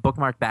Amazon,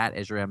 bookmark that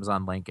as your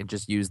Amazon link and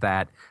just use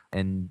that.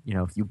 And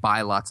if you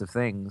buy lots of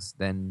things,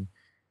 then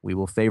we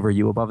will favor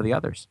you above the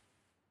others.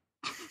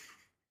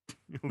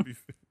 You'll be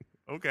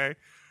okay.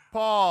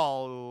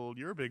 Paul,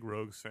 you're a big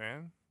Rogues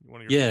fan.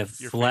 One of your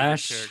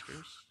Flash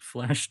characters.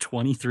 Flash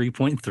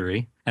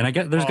 23.3. And I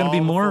there's going to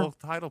be more. Full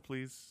title,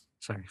 please.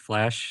 Sorry,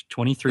 Flash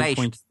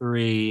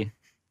 23.3.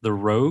 The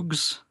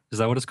Rogues. Is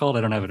that what it's called?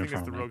 I don't have it in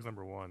front of me. Rogues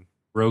 #1.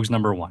 Rogues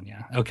 #1.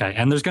 Yeah. Okay.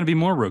 And there's going to be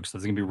more Rogues.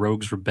 There's going to be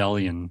Rogues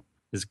Rebellion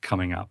is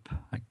coming up.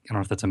 I don't know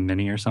if that's a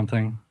mini or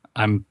something.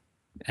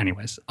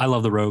 Anyways, I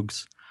love the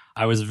Rogues.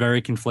 I was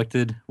very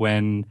conflicted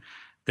when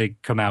they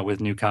come out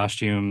with new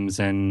costumes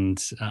and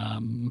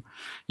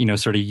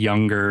sort of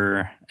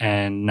younger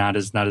and not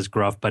as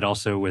gruff, but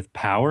also with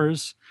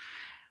powers.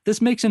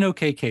 This makes an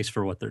okay case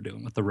for what they're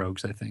doing with the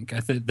Rogues. I think I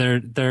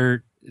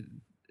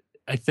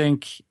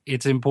think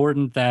it's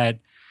important that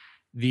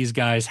these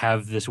guys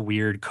have this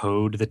weird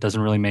code that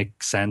doesn't really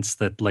make sense,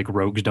 that like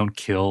Rogues don't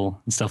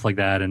kill and stuff like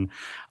that. And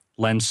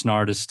Len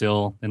Snart is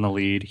still in the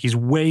lead. He's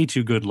way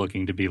too good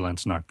looking to be Len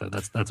Snart, though.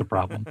 That's a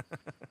problem.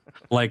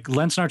 Like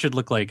Len Snart should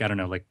look like, I don't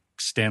know, like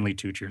Stanley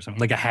Tucci or something,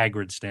 like a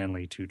Hagrid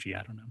Stanley Tucci.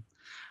 I don't know.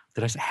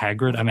 Did I say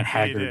Hagrid? I meant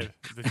Hagrid.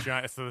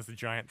 So there's a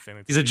giant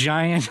Stanley Tucci. He's a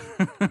giant.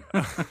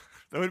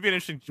 That would be an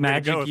interesting way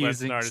to go with Len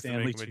Snart is to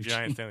make him a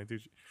giant Stanley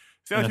Tucci.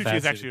 Stanley Tucci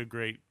is actually a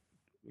great,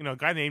 a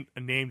guy named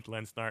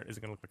Len Snart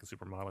isn't going to look like a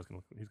supermodel.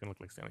 He's going to look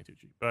like Stanley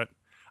Tucci. But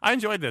I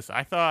enjoyed this.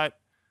 I thought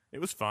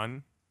it was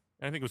fun.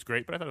 I think it was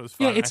great, but I thought it was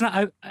fun. Yeah, it's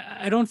not.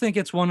 I don't think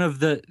it's one of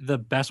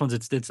the best ones.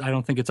 It's. I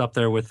don't think it's up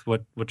there with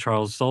what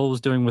Charles Soule was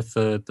doing with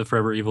the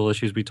Forever Evil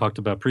issues we talked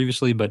about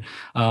previously. But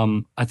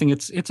I think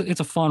it's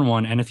a fun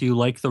one. And if you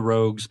like the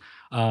Rogues,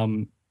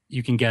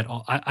 you can get.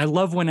 I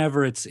love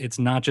whenever it's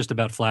not just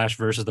about Flash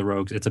versus the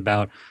Rogues. It's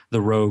about the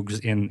Rogues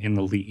in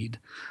the lead,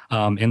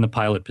 in the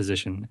pilot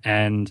position.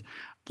 And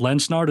Len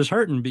Snart is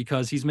hurting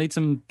because he's made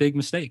some big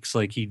mistakes.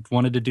 Like he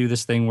wanted to do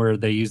this thing where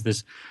they use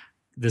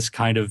this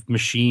kind of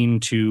machine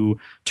to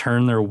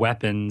turn their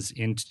weapons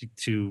into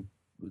to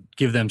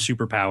give them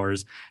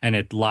superpowers, and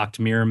it locked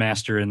Mirror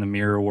Master in the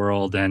mirror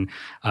world, and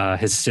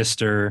his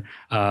sister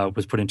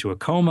was put into a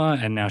coma,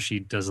 and now she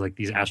does like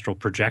these astral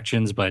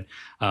projections, but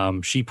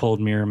she pulled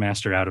Mirror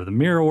Master out of the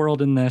mirror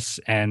world in this,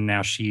 and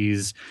now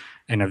she's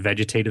in a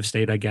vegetative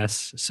state, I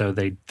guess, so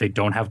they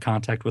don't have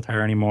contact with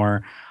her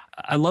anymore.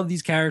 I love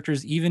these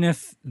characters, even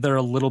if they're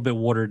a little bit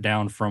watered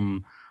down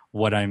from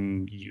what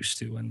I'm used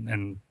to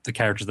and the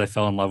characters I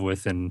fell in love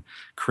with and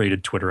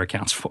created Twitter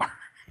accounts for.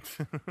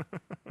 It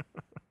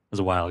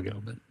was a while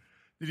ago, but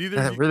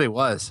it really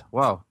was.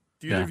 Wow.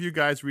 Do either of you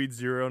guys read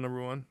Zero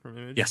 #1 from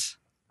Image? Yes.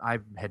 I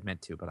had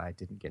meant to, but I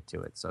didn't get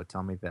to it. So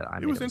tell me that I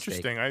made a mistake. It was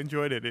interesting. I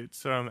enjoyed it.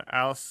 It's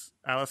Alice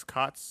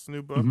Cott's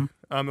new book. Mm-hmm.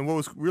 And what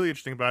was really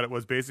interesting about it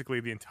was basically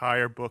the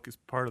entire book is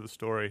part of the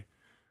story.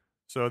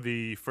 So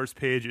the first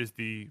page is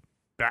the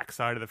back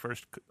side of the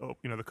first,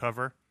 the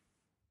cover.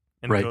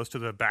 And It goes to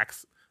the back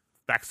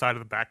side of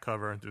the back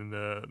cover, and then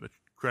the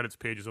credits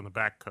page is on the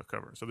back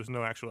cover. So there's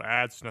no actual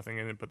ads, nothing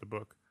in it but the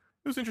book.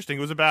 It was interesting.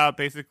 It was about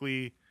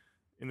basically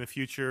in the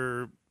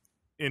future,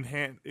 you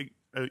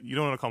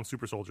don't want to call them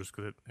super soldiers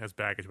because it has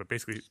baggage, but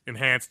basically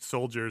enhanced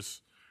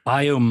soldiers,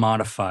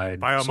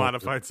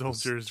 biomodified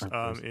soldiers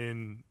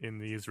in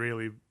the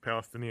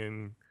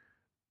Israeli-Palestinian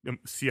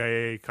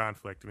CIA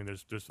conflict. I mean,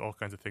 there's all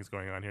kinds of things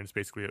going on here. And it's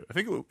basically, I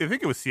think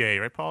it was CIA,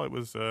 right, Paul? It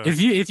was.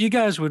 If you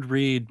guys would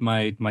read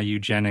my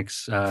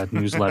eugenics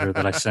newsletter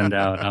that I send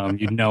out,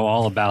 you'd know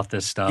all about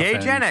this stuff.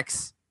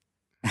 Eugenics.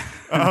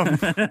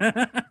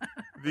 Basically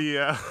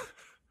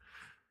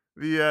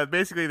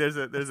there's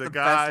a the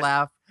guy. Best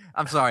laugh.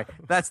 I'm sorry.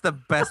 That's the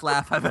best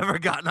laugh I've ever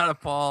gotten out of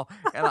Paul,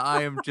 and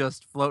I am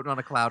just floating on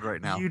a cloud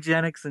right now.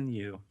 Eugenics and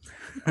you.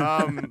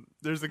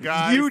 There's a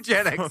guy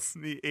Eugenics.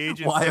 from the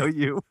agency.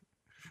 Y-O-U.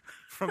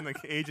 From the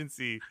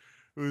agency,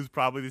 who's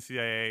probably the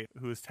CIA,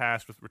 who is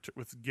tasked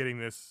with getting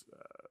this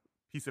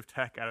piece of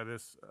tech out of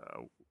this.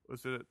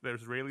 Was it the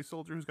Israeli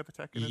soldier who's got the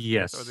tech in it?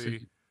 Yes. Or the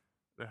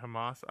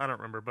Hamas? I don't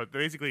remember. But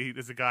basically,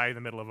 there's a guy in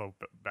the middle of a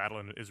battle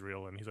in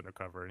Israel, and he's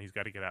undercover, and he's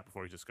got to get out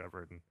before he's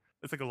discovered. And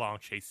it's like a long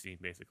chase scene,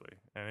 basically.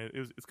 And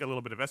it's got a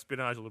little bit of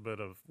espionage, a little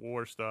bit of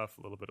war stuff,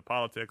 a little bit of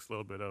politics, a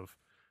little bit of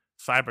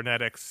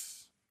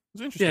cybernetics.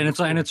 It's interesting. Yeah,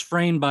 and it's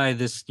framed by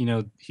this,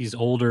 he's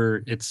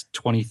older, it's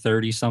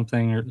 2030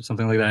 something or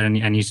something like that,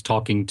 and he's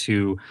talking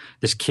to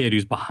this kid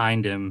who's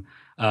behind him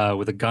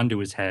with a gun to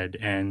his head,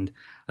 and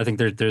I think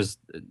there's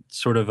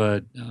sort of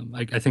I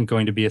think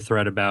going to be a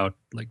thread about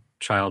like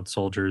child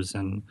soldiers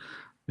and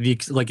the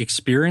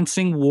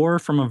experiencing war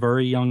from a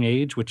very young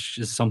age, which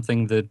is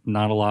something that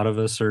not a lot of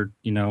us are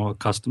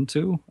accustomed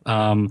to.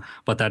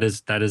 But that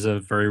is a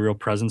very real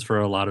presence for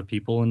a lot of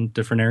people in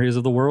different areas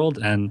of the world,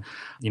 and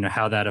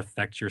how that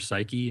affects your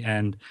psyche.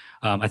 And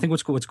I think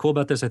what's cool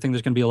about this, I think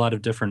there's going to be a lot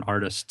of different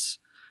artists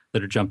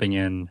that are jumping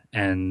in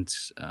and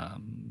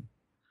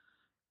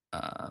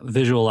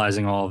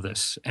visualizing all of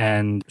this.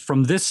 And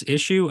from this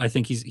issue, I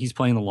think he's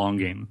playing the long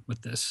game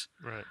with this.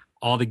 Right.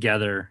 All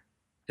together,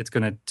 it's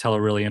going to tell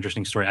a really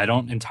interesting story. I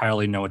don't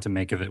entirely know what to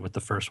make of it with the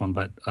first one,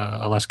 but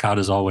Alescott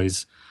is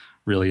always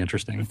really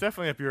interesting. It's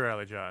definitely up your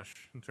alley, Josh,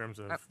 in terms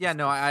of...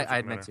 I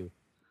admit to.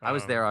 I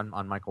was there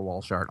on Michael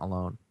Walsh art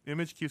alone.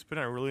 Image keeps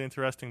putting out really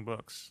interesting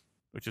books,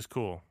 which is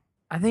cool.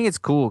 I think it's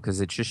cool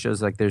because it just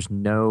shows like there's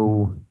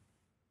no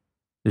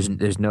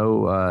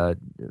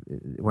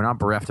we're not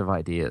bereft of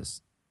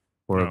ideas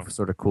or of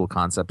sort of cool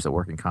concepts that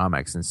work in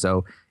comics. And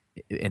so,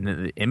 and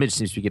the Image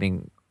seems to be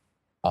getting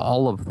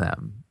all of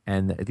them.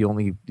 And the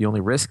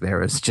only risk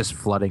there is just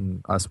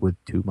flooding us with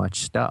too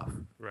much stuff.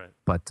 Right.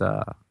 But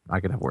I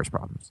could have worse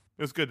problems.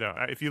 It was good though.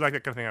 If you like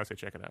that kind of thing, I would say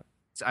check it out.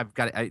 I've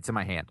got it. It's in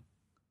my hand.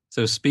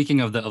 So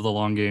speaking of the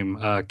long game,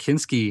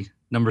 Kinski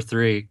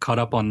 #3 caught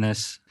up on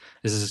this.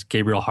 This is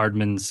Gabriel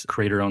Hardman's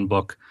creator-owned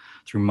book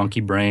through Monkey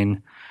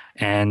Brain,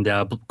 and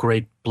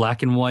great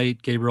black and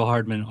white Gabriel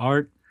Hardman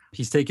art.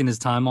 He's taken his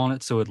time on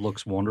it, so it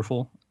looks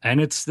wonderful. And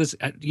it's this,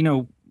 I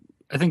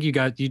think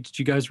did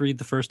you guys read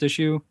the first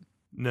issue?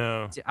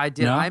 No, I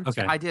did. No?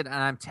 I did,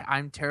 and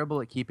I'm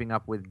terrible at keeping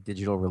up with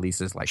digital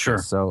releases like Sure.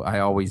 this, so I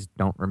always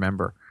don't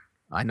remember.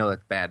 I know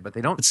that's bad, but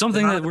they don't. It's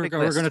something that we're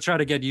going to try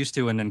to get used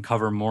to and then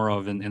cover more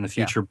of in the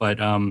future.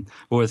 Yeah.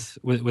 But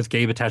with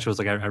Gabe attached, was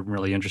like I'm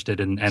really interested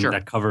in, and sure.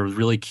 That cover was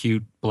really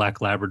cute,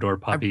 black Labrador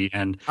puppy,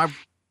 and I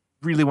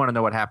really want to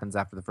know what happens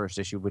after the first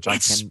issue, which I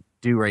can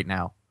do right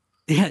now.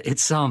 Yeah,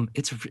 it's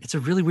a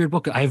really weird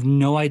book. I have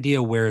no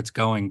idea where it's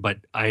going, but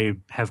I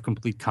have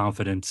complete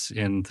confidence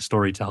in the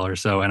storyteller.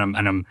 So and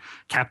I'm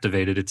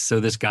captivated. It's so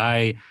this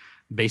guy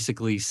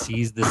basically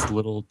sees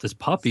this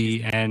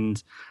puppy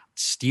and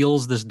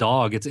steals this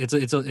dog.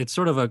 It's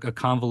sort of a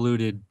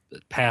convoluted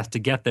path to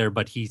get there,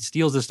 but he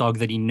steals this dog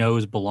that he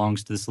knows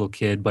belongs to this little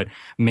kid, but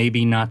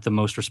maybe not the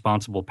most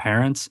responsible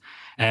parents,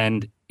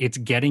 and it's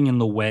getting in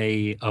the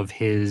way of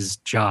his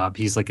job.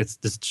 He's like it's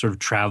this sort of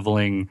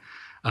traveling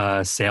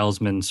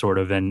salesman sort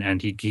of,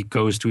 and he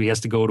has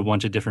to go to a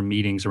bunch of different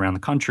meetings around the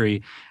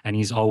country, and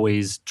he's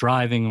always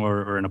driving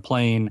or in a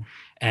plane,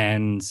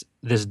 and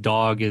this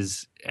dog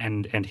is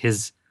and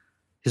his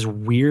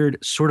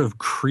weird sort of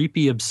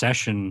creepy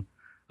obsession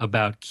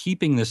about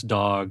keeping this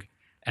dog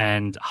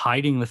and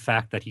hiding the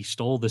fact that he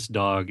stole this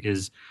dog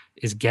is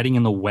getting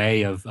in the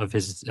way of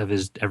his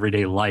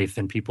everyday life,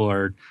 and people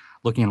are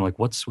looking at him like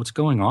what's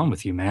going on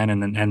with you, man?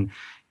 And they're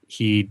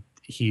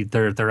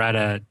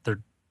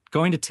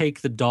going to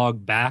take the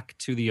dog back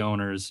to the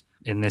owners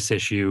in this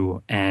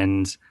issue,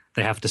 and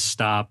they have to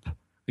stop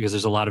because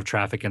there's a lot of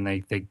traffic, and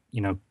they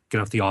get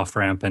off the off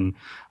ramp, and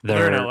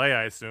they're in LA,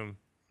 I assume.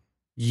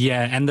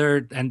 Yeah, and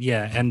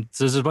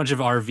so there's a bunch of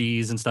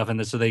RVs and stuff in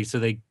this, so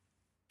they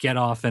get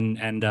off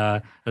and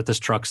at this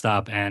truck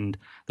stop, and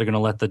they're going to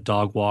let the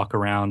dog walk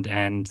around,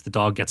 and the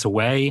dog gets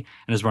away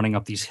and is running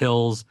up these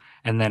hills,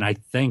 and then I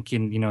think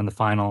in the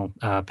final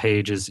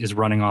page is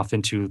running off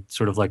into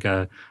sort of like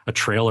a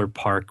trailer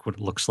park, what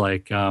it looks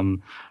like,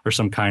 or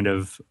some kind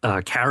of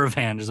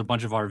caravan. There's a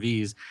bunch of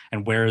RVs,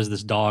 and where is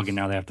this dog? And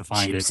now they have to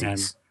find it,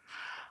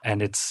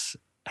 and it's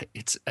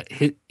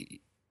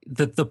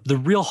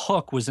the real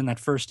hook was in that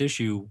first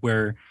issue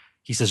where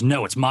he says,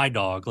 no, it's my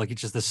dog. Like,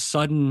 it's just this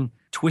sudden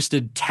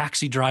twisted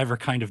taxi driver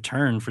kind of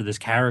turn for this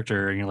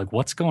character. And you're like,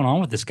 what's going on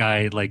with this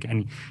guy? Like,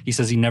 and he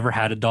says he never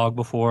had a dog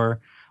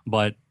before,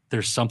 but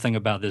there's something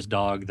about this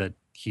dog that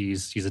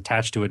he's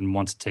attached to it and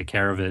wants to take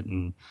care of it.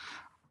 And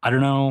I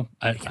don't know.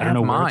 I don't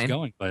know where it's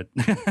going, but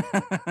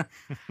I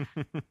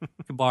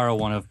could borrow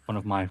one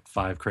of my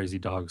 5 crazy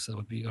dogs. That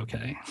would be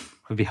okay.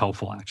 It would be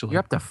helpful, actually. You're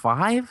up to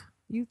 5?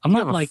 I'm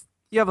not like...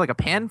 You have like a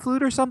pan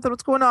flute or something?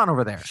 What's going on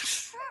over there?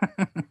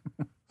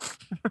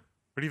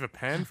 But do you have a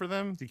pen for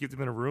them? Do you keep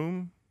them in a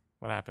room?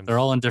 What happens? They're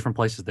all in different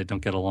places. They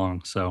don't get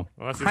along. So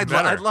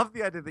I love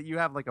the idea that you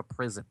have like a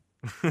prison.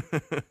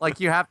 Like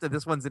you have to.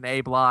 This one's in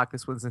A block.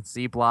 This one's in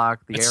C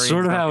block. The it's area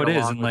sort of how it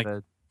is, and like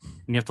and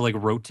you have to like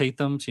rotate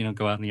them, so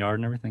go out in the yard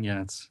and everything.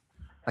 Yeah, it's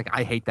like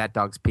I hate that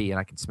dog's pee, and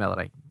I can smell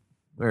it.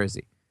 Where is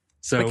he?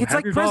 So like, it's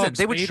like prison.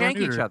 They would shank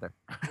each other.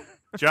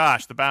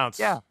 Josh, the bounce.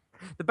 Yeah,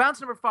 the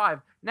bounce number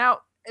 5.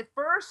 Now, at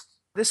first,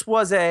 this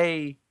was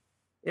it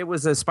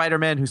was a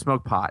Spider-Man who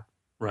smoked pot.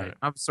 Right.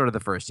 That was sort of the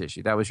first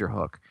issue. That was your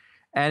hook.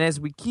 And as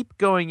we keep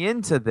going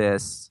into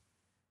this,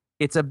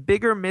 it's a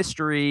bigger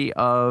mystery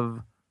of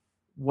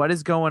what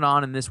is going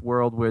on in this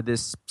world where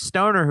this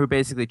stoner who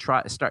basically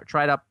tried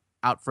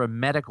out for a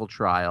medical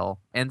trial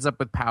ends up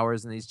with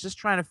powers, and he's just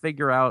trying to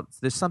figure out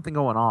there's something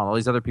going on. All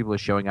these other people are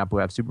showing up who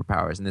have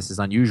superpowers, and this is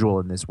unusual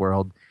in this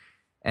world.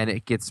 And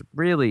it gets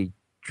really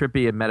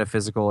trippy and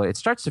metaphysical. It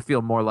starts to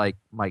feel more like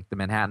the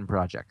Manhattan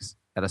Projects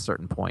at a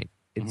certain point.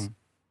 It's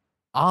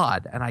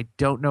odd, and I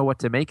don't know what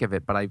to make of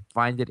it, but I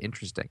find it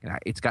interesting. And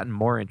it's gotten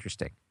more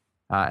interesting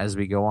as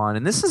we go on.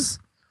 And it's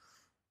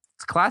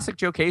classic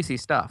Joe Casey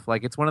stuff.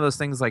 Like, it's one of those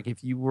things, like,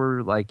 if you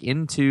were like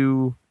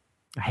into,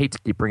 I hate to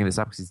keep bringing this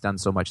up because he's done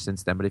so much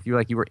since then, but if you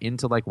were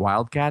into like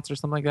Wildcats or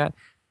something like that,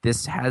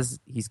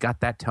 he's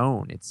got that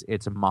tone.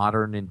 It's a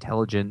modern,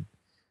 intelligent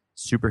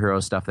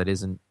superhero stuff that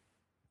isn't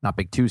not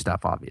Big Two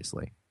stuff,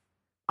 obviously.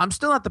 I'm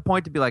still at the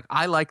point to be like,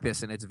 I like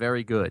this and it's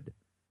very good.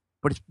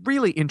 But it's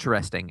really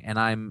interesting, and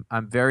I'm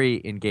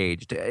very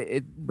engaged.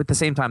 At the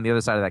same time, the other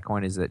side of that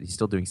coin is that he's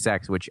still doing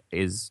sex, which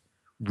is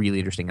really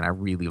interesting, and I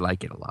really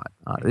like it a lot.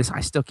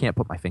 I still can't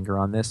put my finger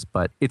on this,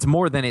 but it's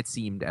more than it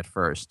seemed at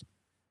first.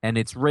 And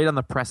it's right on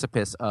the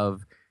precipice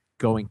of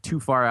going too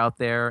far out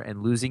there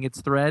and losing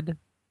its thread,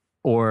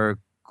 or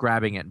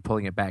grabbing it and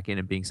pulling it back in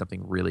and being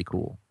something really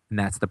cool. And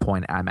that's the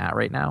point I'm at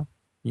right now.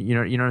 You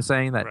know what I'm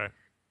saying?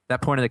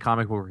 That point of the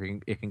comic book,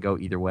 it can go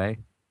either way.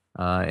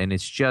 And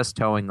it's just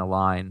towing the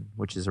line,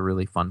 which is a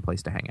really fun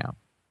place to hang out.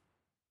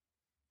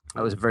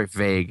 I was very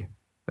vague,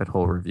 that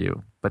whole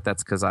review, but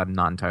that's because I'm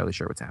not entirely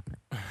sure what's happening.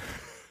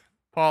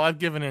 Paul, I've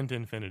given in to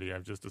infinity.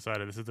 I've just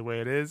decided this is the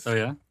way it is. Oh,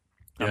 yeah?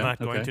 I'm not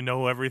going to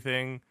know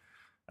everything.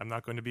 I'm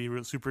not going to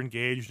be super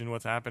engaged in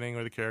what's happening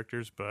or the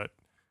characters, but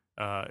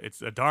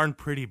it's a darn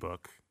pretty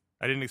book.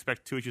 I didn't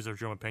expect 2 issues of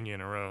Jerome Pena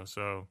in a row,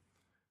 so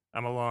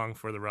I'm along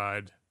for the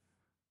ride,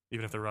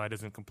 even if the ride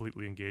isn't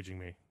completely engaging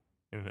me.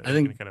 I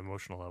think any kind of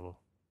emotional level.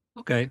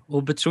 Okay.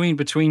 Well,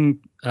 between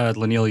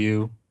Laniel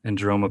Yu and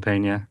Jerome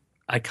Pena,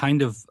 I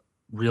kind of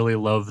really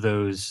love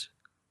those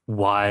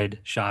wide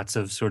shots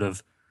of sort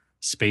of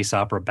space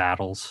opera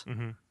battles.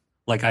 Mm-hmm.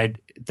 Like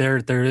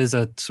there is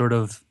a sort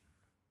of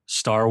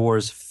Star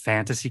Wars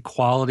fantasy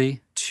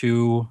quality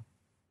to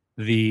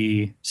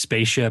the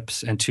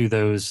spaceships and to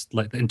those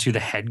and to the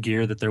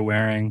headgear that they're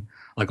wearing,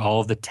 like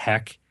all of the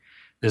tech.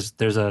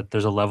 There's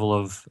a level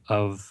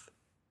of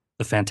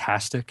the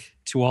fantastic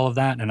to all of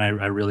that, and I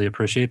really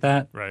appreciate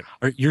that. Right.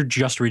 Or you're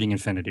just reading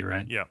Infinity,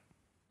 right? Yeah.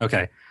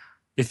 Okay.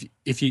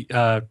 If you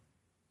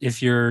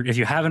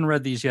haven't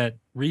read these yet,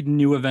 read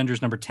New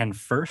Avengers number 10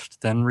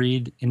 first, then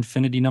read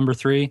Infinity number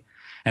 3,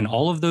 and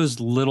all of those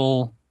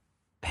little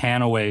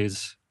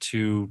panaways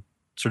to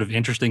sort of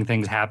interesting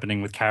things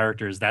happening with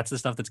characters. That's the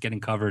stuff that's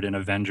getting covered in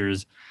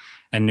Avengers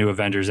and New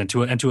Avengers, and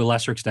to a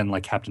lesser extent,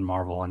 like Captain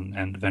Marvel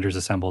and Avengers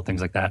Assemble,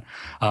 things like that.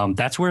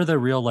 That's where the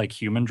real like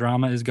human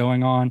drama is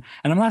going on.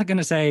 And I'm not going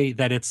to say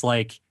that it's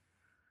like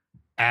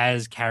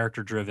as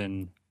character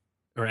driven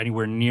or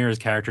anywhere near as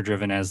character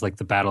driven as like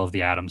the Battle of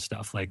the Atom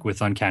stuff, like with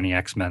Uncanny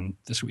X-Men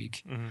this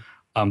week.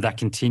 Mm-hmm. That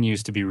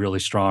continues to be really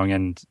strong,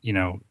 and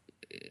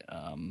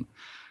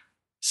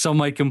some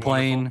might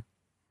complain. Wonderful.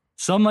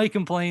 Some might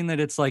complain that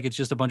it's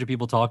just a bunch of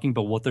people talking,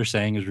 but what they're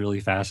saying is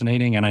really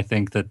fascinating. And I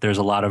think that there's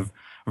a lot of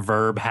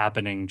verb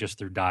happening just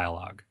through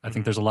dialogue. I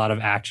think there's a lot of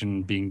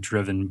action being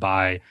driven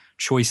by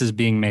choices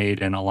being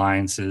made and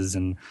alliances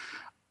and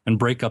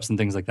breakups and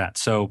things like that.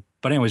 So,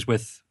 but anyways,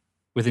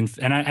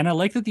 and I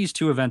like that these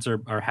 2 events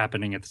are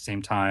happening at the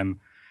same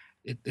time.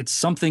 It's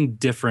something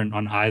different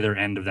on either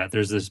end of that.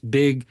 There's this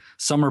big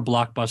summer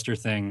blockbuster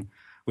thing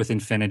with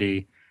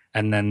Infinity,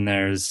 and then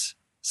there's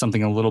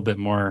something a little bit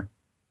more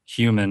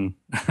human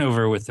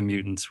over with the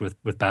mutants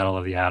with Battle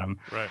of the Atom.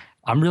 Right.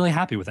 I'm really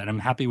happy with that. I'm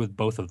happy with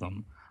both of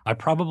them. I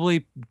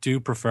probably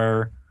do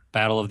prefer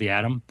Battle of the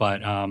Atom,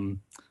 but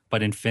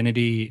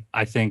Infinity,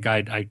 I think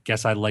I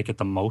guess I like it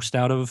the most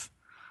out of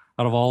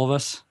all of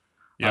us.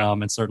 Yeah.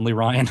 And certainly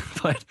Ryan.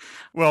 But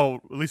well,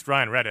 at least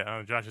Ryan read it.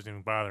 Josh isn't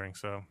even bothering,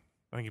 so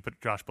I think you put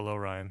Josh below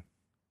Ryan.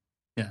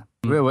 Yeah.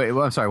 Wait,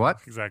 I'm sorry, what?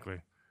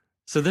 Exactly.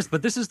 So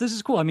this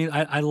is cool. I mean,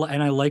 I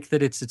like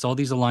that it's all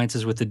these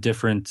alliances with the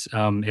different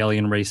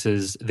alien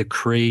races. The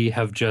Kree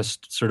have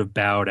just sort of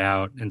bowed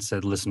out and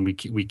said, "Listen, we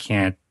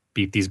can't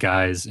beat these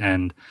guys."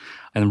 And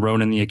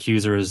Ronan the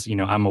Accuser is,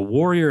 I'm a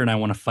warrior and I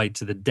want to fight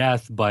to the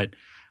death, but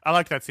I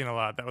like that scene a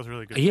lot. That was a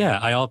really good. yeah,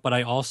 Scene. but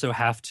I also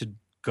have to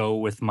go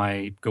with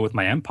my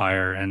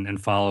empire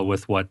and follow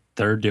with what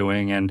they're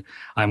doing, and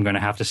I'm going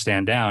to have to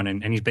stand down.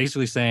 And he's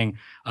basically saying,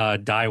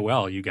 "Die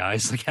well, you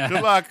guys. Like,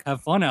 Good luck.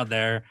 Have fun out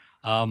there.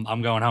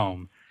 I'm going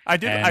home." I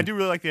And do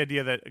really like the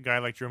idea that a guy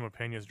like Jerome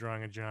Pena is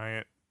drawing a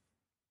giant,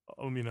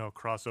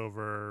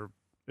 crossover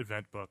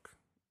event book.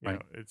 You know,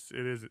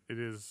 it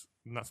is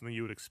not something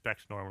you would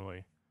expect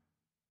normally.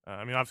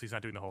 I mean, obviously he's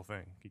not doing the whole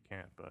thing; he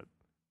can't. But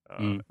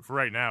for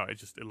right now,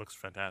 it looks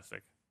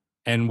fantastic.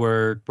 And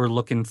we're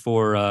looking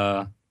for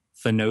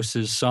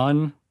Thanos'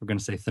 son. We're going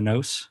to say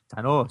Thanos.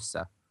 Thanos.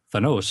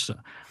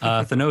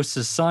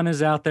 Thanos' son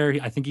is out there.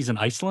 I think he's in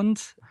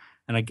Iceland,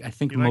 and I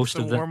think He most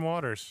likes of the warm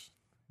waters,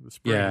 the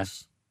springs. Yeah.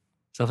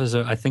 Stuff is.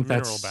 I think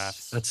Mineral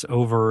baths. that's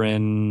over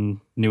in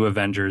New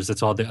Avengers.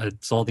 It's all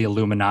the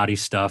Illuminati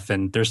stuff,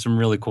 and there's some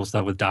really cool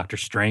stuff with Doctor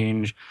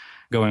Strange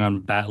going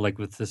on. Like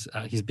with this,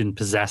 he's been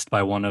possessed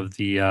by one of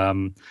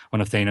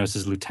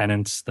Thanos'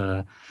 lieutenants,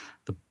 the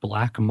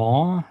Black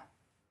Maw,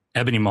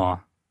 Ebony Maw.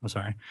 I'm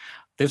sorry.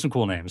 They have some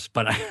cool names,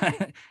 but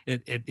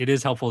it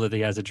is helpful that he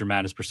has a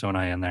dramatis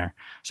personae in there,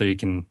 so you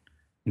can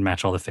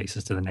match all the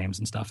faces to the names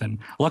and stuff. And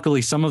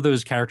luckily, some of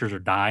those characters are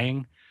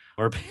dying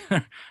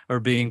or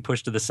being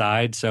pushed to the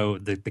side, so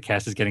the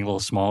cast is getting a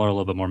little smaller, a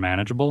little bit more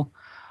manageable.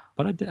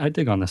 But I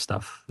dig on this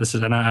stuff.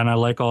 And I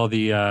like all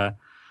the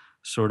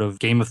sort of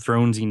Game of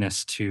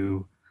Thronesiness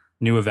to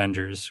New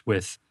Avengers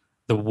with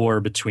the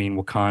war between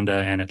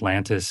Wakanda and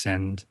Atlantis,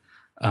 and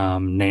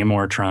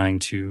Namor trying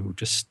to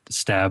just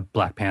stab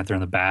Black Panther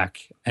in the back,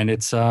 and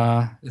it's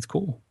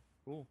cool.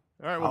 Cool.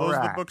 All right, well, those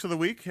are the books of the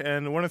week,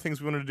 and one of the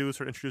things we wanted to do is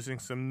start introducing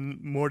some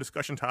more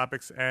discussion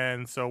topics,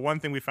 and so one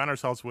thing we found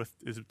ourselves with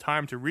is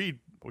time to read,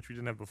 which we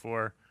didn't have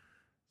before.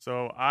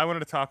 So I wanted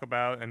to talk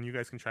about, and you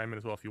guys can chime in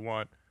as well if you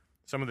want,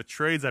 some of the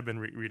trades I've been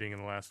reading in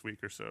the last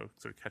week or so,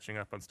 sort of catching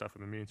up on stuff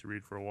I've been meaning to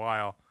read for a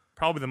while.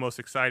 Probably the most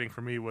exciting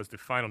for me was the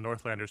final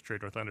Northlanders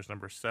trade, Northlanders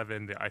number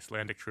 7, the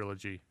Icelandic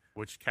trilogy,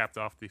 which capped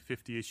off the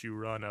 50-issue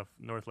run of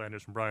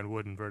Northlanders from Brian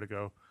Wood and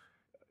Vertigo.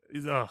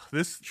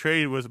 This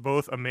trade was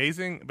both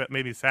amazing, but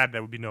made me sad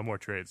there would be no more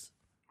trades.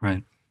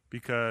 Right.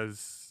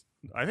 Because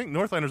I think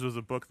Northlanders was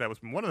a book that was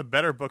one of the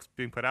better books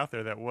being put out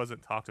there that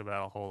wasn't talked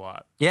about a whole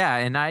lot. Yeah,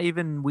 and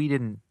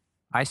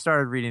I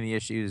started reading the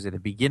issues at the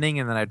beginning,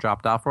 and then I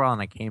dropped off for a while,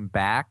 and I came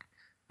back.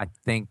 I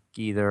think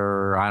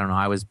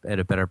I was at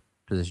a better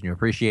position to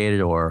appreciate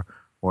it, or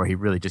he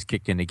really just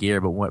kicked into gear.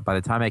 But by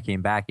the time I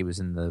came back, it was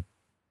in the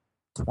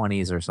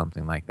 20s or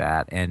something like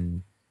that,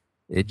 and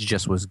it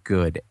just was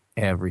good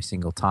every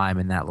single time.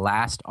 And that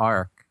last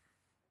arc,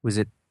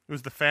 it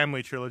was the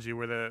family trilogy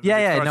where the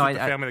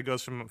family that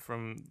goes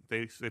from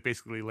they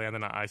basically land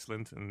in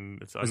Iceland,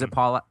 and it's was it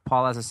Paul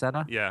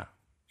Azaceta?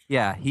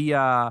 Yeah,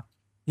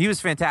 he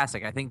was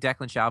fantastic. I think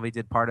Declan Shalvey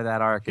did part of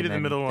that arc. He did the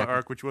middle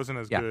arc, which wasn't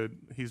as good.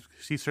 He's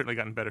certainly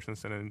gotten better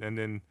since then. And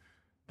then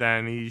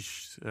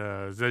Danish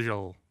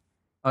Zejel.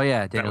 Oh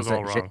yeah, that was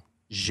all wrong.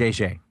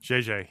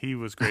 JJ, he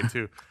was great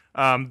too.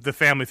 The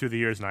family through the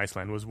years in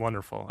Iceland was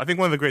wonderful. I think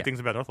one of the great things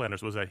about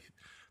Northlanders was that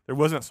there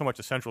wasn't so much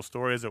a central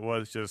story as it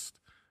was just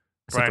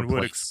Brian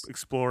Wood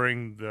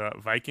exploring the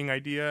Viking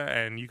idea,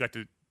 and you got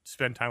to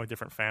spend time with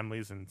different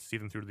families and see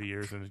them through the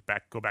years, and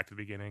go back to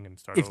the beginning and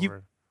start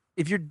over.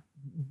 If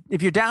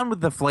you're down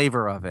with the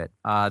flavor of it,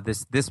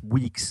 this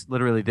week's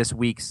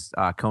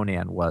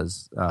Conan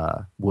was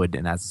Wood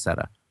and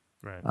Azaceta.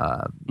 Right.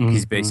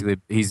 He's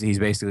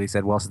basically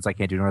said, well, since I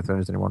can't do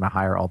Northlanders anymore, I'm going to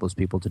hire all those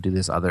people to do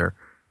this other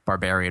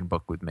barbarian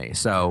book with me.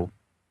 So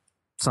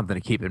something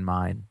to keep in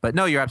mind. But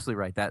no, you're absolutely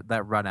right.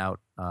 That run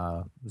out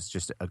was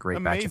just a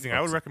great batch of books.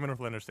 I would recommend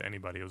Northlanders to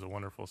anybody. It was a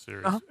wonderful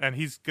series. And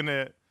he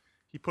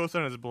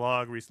posted on his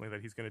blog recently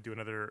that he's going to do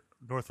another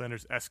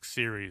Northlanders-esque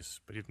series,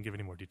 but he didn't give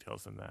any more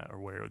details than that, or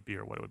where it would be,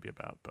 or what it would be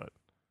about. But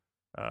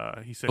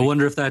he said, I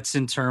wonder if that's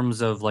in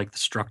terms of like the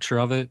structure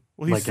of it.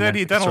 Well, he said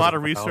he'd done a lot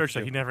of research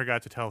that he never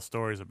got to tell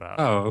stories about.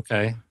 Oh,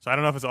 okay. So I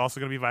don't know if it's also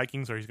going to be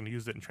Vikings, or he's going to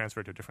use it and transfer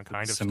it to a different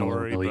kind of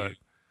story.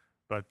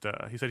 But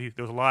he said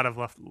there was a lot of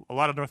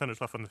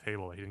Northlanders left on the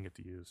table that he didn't get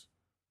to use.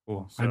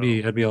 Cool. So, I'd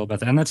be all about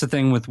that. And that's the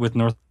thing with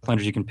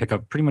Northlanders, you can pick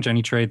up pretty much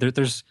any trade.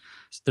 There's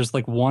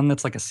like one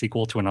that's like a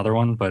sequel to another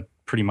one, but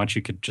pretty much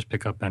you could just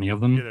pick up any of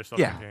them. Yeah, they're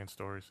self-contained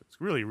stories. It's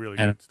really, really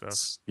good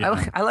stuff.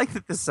 Yeah. I like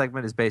that this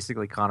segment is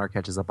basically Conor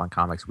catches up on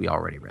comics we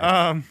already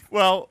read.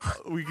 Well,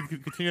 we can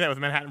continue that with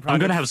Manhattan Project. I'm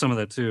going to have some of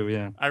that too,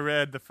 yeah. I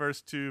read the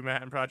first 2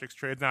 Manhattan Projects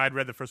trades. Now, I'd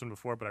read the first one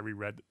before, but I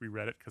reread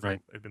it because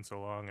it had been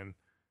so long, and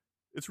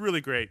it's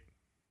really great.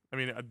 I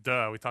mean,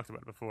 we talked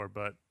about it before,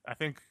 but I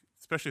think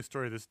especially a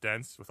story this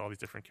dense with all these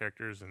different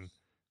characters and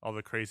all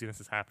the craziness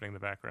that's happening in the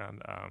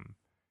background.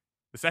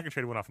 The second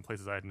trade went off in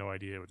places I had no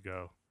idea it would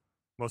go.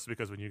 Mostly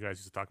because when you guys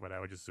used to talk about it, I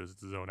would just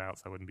zone out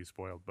so I wouldn't be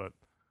spoiled. But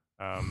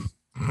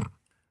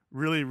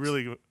Really,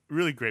 really,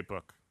 really great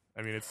book.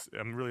 I mean,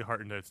 I'm really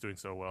heartened that it's doing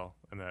so well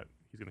and that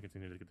he's going to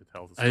continue to get to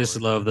tell the story. I just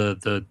love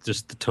the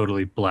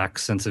totally black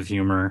sense of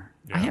humor.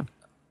 Yeah.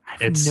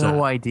 I have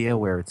no idea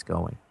where it's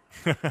going.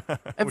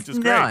 Which is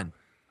none.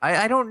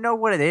 I don't know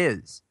what it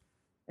is,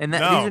 and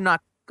these are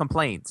not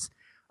complaints.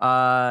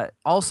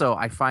 Also,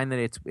 I find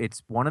that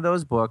it's one of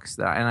those books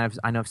that, and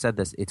I know I've said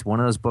this. It's one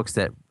of those books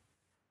that,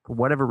 for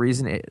whatever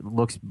reason, it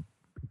looks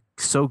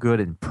so good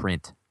in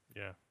print.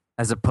 Yeah.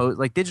 As opposed,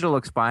 like digital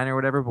looks fine or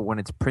whatever, but when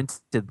it's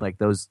printed, like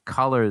those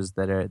colors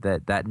that are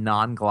that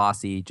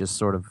non-glossy, just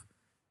sort of,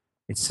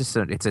 it's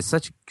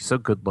just so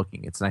good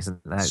looking. It's nice and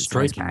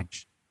striking.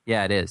 Nice.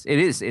 Yeah, it is. It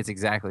is. It's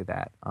exactly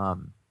that.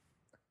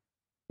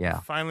 Yeah.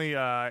 Finally,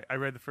 I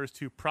read the first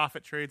 2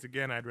 Prophet trades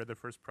again. I'd read the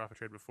first Prophet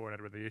trade before, and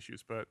I'd read the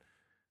issues, but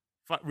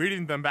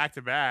reading them back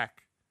to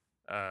back,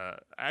 I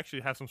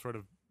actually have some sort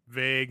of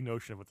vague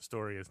notion of what the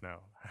story is now.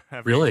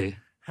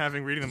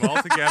 Having reading them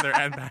all together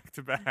and back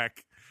to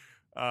back,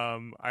 I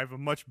have a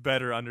much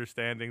better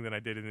understanding than I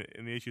did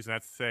in the issues, and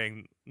that's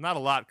saying not a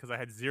lot because I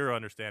had zero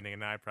understanding, and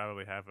now I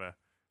probably have a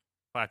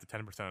 5 to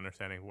 10%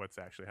 understanding of what's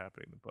actually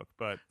happening in the book.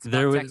 But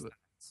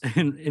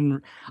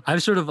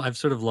I've sort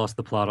of lost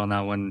the plot on that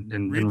one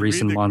in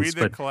recent months.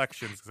 Read the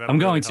collections. I'm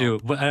going to.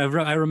 But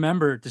I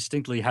remember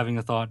distinctly having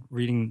the thought,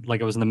 reading,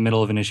 like I was in the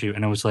middle of an issue,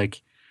 and I was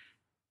like,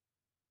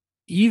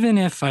 even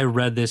if I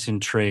read this in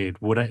trade,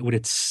 would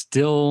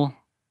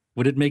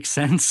it make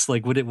sense?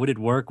 Like, would it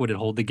work? Would it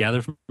hold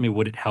together for me?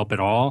 Would it help at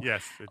all?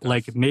 Yes. It does.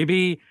 Like,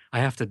 maybe I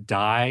have to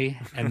die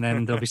and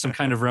then there'll be some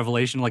kind of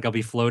revelation. Like, I'll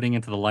be floating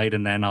into the light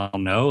and then I'll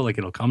know, like,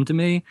 it'll come to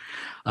me.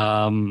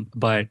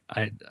 But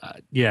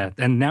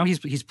and now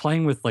he's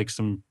playing with like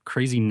some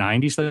crazy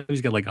 90s stuff.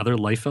 He's got like other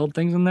Liefeld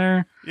things in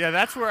there. Yeah,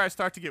 that's where I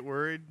start to get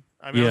worried.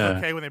 I mean, I was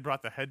okay when they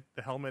brought the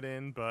helmet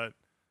in, but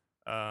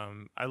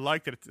I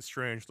like that it's a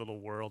strange little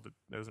world that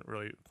doesn't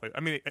really play.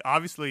 I mean,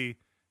 obviously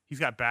he's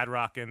got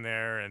Badrock in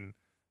there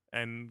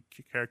and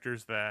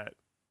characters that,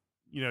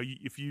 you know,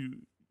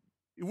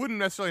 it wouldn't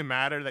necessarily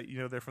matter that, you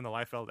know, they're from the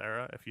Liefeld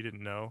era if you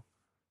didn't know.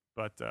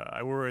 But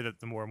I worry that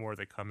the more and more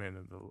they come in,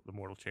 the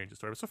more it'll change the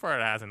story. But so far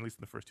it hasn't, at least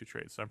in the first 2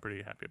 trades. So I'm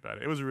pretty happy about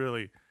it. It was a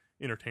really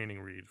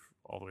entertaining read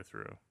all the way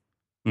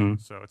through.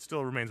 So it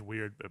still remains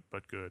weird,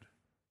 but good.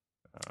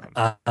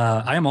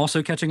 I am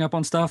also catching up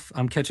on stuff.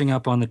 I'm catching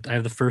up on I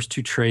have the first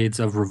 2 trades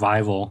of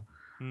Revival.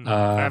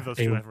 I have those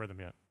 2. I haven't read them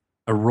yet.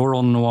 A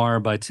Rural Noir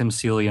by Tim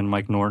Seeley and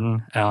Mike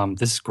Norton.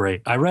 This is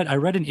great. I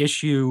read an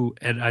issue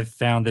and I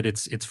found that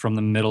it's from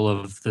the middle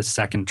of the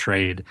second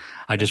trade.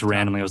 I just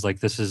randomly was like,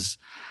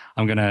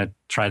 I'm gonna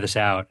try this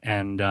out,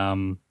 and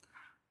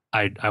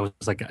I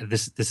was like,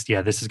 this is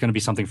going to be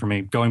something for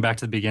me. Going back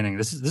to the beginning,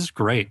 this is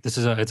great. It's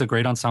a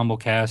great ensemble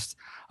cast.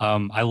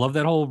 I love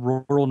that whole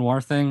rural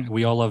noir thing.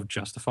 We all love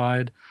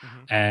Justified,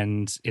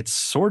 and it's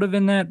sort of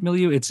in that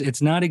milieu.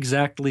 It's not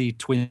exactly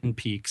Twin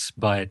Peaks,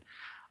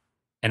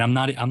 and I'm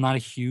not a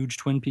huge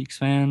Twin Peaks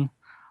fan.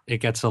 It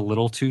gets a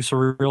little too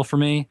surreal for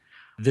me.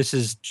 This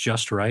is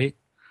just right.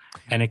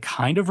 And it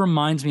kind of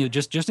reminds me of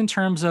just in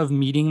terms of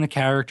meeting the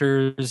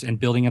characters and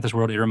building out this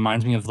world, it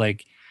reminds me of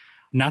like,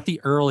 not the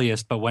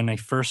earliest, but when I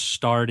first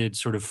started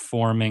sort of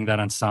forming that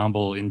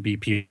ensemble in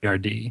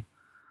BPRD.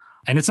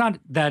 And it's not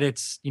that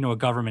it's, you know, a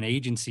government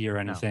agency or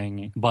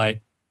anything, but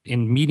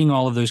in meeting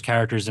all of those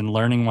characters and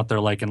learning what they're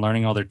like and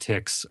learning all their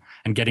tics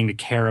and getting to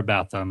care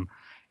about them,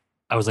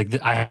 I was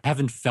like, I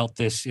haven't felt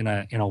this in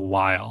a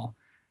while.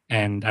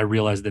 And I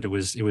realized that it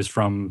was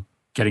from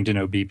getting to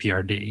know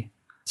BPRD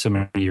so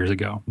many years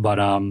ago. But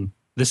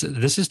this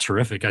is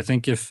terrific. I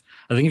think if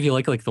you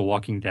like The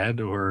Walking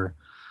Dead or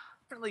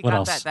certainly what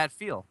got else? that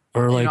feel,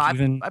 or you like know,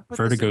 even I put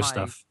Vertigo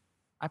stuff.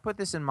 I put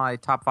this in my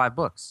top 5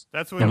 books.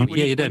 That's when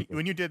you did.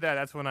 When you did that,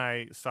 that's when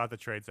I saw the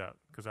trades out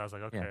because I was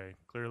like, okay,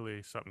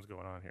 clearly something's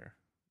going on here.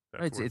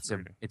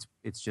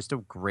 It's just a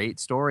great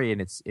story,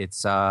 and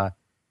it's a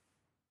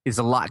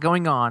lot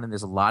going on, and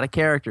there's a lot of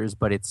characters,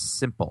 but it's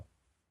simple.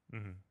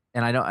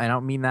 And I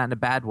don't mean that in a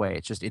bad way.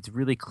 It's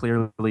really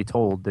clearly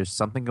told. There's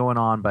something going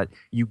on, but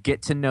you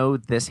get to know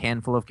this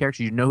handful of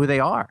characters. You know who they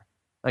are.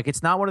 Like,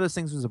 it's not one of those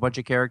things where there's a bunch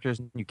of characters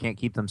and you can't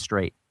keep them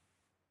straight.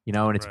 You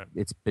know, and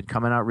it's been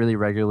coming out really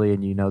regularly,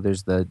 and you know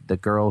there's the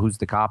girl who's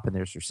the cop, and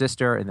there's her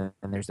sister, and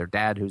then there's their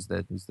dad who's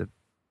the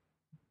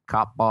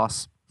cop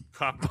boss.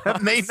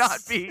 That may not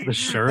be the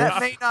sheriff.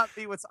 That may not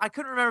be what's. I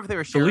couldn't remember if they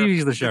were I sheriff. believe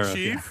he's the sheriff. The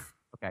chief?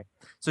 Yeah. Okay,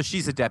 so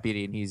she's a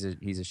deputy and he's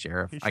a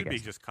sheriff. He I should guess. be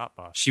just cop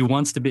boss. She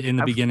wants to be in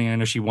the beginning. I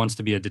know she wants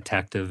to be a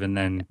detective, and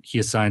then he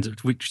assigns.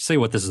 We say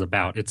what this is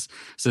about. It's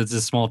a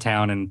small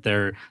town, and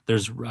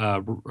there's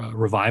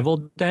revival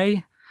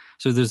day.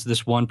 So there's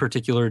this one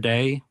particular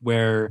day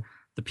where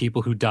the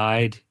people who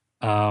died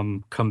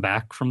come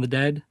back from the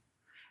dead,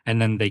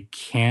 and then they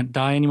can't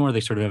die anymore. They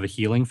sort of have a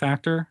healing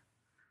factor,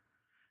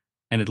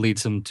 and it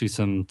leads them to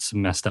some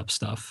messed up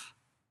stuff.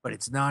 But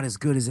it's not as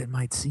good as it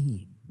might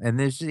seem. And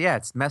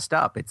it's messed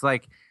up. It's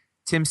like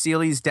Tim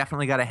Seeley's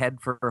definitely got a head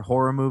for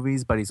horror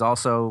movies, but he's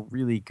also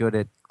really good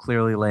at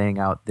clearly laying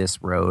out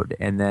this road.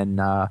 And then,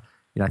 I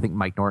think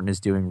Mike Norton is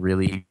doing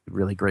really,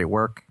 really great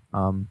work.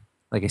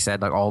 Like I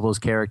said, like all those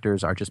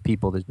characters are just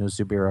people. There's no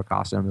superhero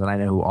costumes, and I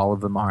know who all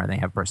of them are, and they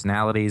have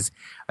personalities.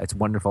 It's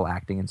wonderful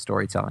acting and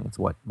storytelling. It's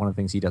one of the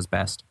things he does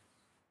best.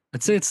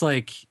 I'd say it's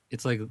like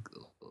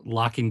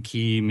Lock and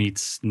Key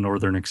meets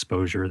Northern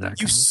Exposure. That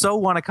You kind of so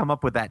want to come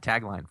up with that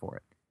tagline for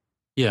it.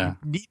 yeah.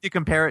 You need to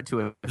compare it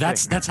to a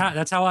That's thing.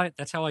 that's how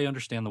I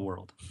understand the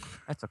world.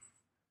 That's a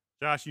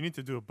Josh, you need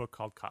to do a book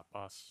called Cop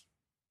Boss.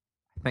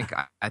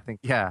 I think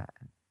yeah.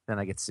 Then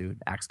I get sued.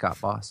 Axe Cop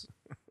Boss.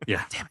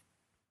 Yeah. Damn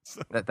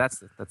it. That's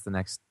the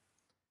next.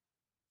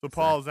 So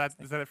Paul, is that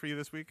it for you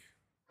this week?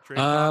 Trade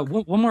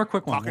One more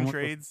quick one. talking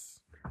trades.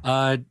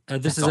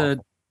 This is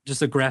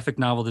just a graphic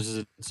novel.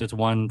 It's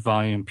one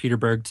volume. Peter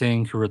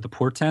Bergting, who wrote The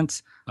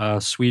Portent, a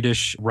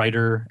Swedish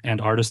writer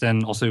and artist,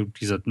 and also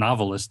he's a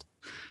novelist.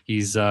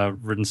 He's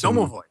written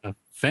some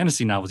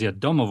fantasy novels. Yeah,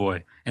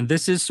 Domovoy. And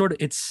this is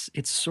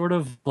it's sort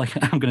of like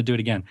I'm going to do it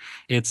again.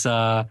 It's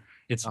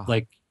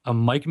like a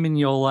Mike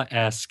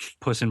Mignola-esque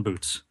Puss in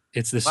Boots.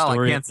 It's the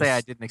story. I can't say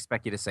I didn't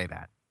expect you to say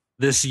that.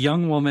 This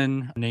young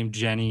woman named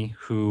Jenny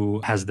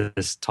who has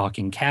this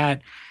talking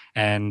cat,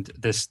 and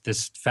this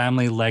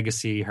family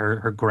legacy.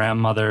 Her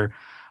grandmother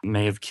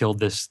may have killed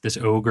this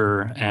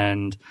romany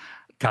and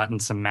gotten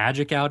some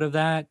magic out of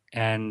that,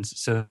 and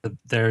so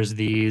there's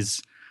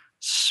these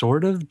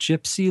sort of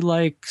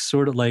gypsy-like,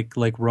 sort of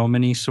like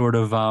Romany, sort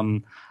of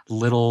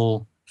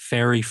little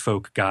fairy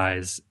folk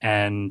guys,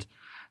 and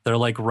they're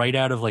like right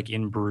out of like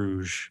In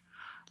Bruges.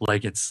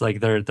 Like it's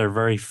like they're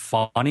very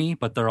funny,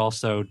 but they're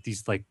also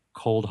these like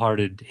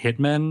cold-hearted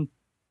hitmen,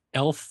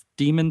 elf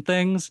demon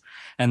things,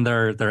 and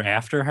they're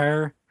after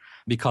her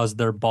because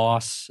their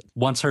boss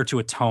wants her to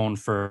atone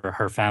for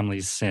her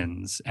family's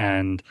sins,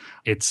 and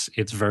it's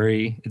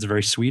very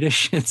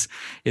Swedish. It's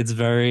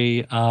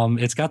very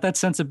it's got that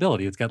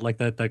sensibility. It's got like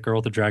that girl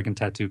with the dragon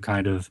tattoo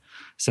kind of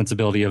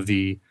sensibility of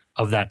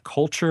that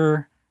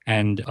culture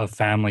and of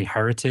family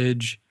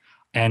heritage.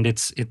 And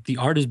the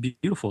art is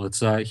beautiful.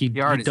 It's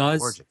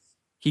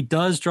he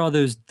does draw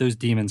those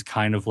demons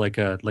kind of like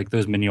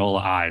those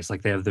Mignola eyes,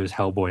 like they have those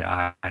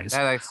Hellboy eyes.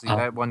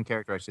 That one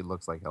character actually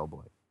looks like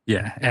Hellboy.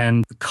 Yeah,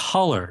 and the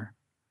color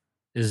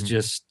is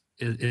just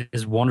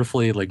is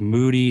wonderfully like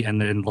moody,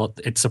 and then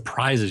it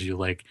surprises you.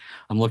 Like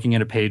I'm looking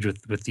at a page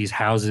with these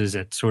houses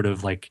at sort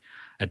of like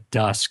at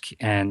dusk,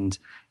 and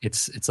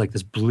it's like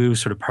this blue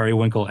sort of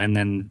periwinkle, and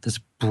then this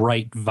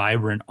bright,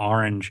 vibrant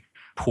orange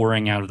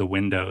pouring out of the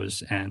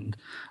windows, and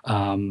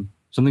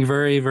something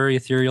very, very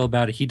ethereal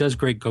about it. He does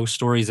great ghost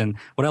stories, and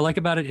what I like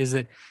about it is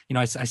that, you know,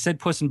 I said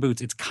Puss in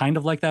Boots. It's kind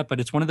of like that, but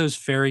it's one of those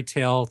fairy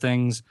tale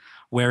things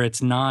where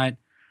it's not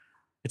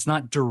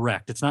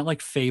direct. It's not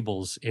like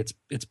fables. It's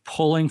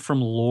pulling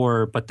from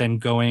lore, but then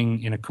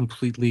going in a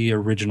completely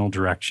original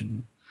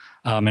direction,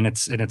 and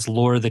it's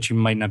lore that you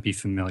might not be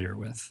familiar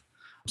with.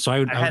 So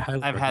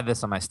I've had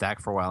this on my stack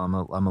for a while.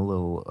 I'm a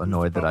little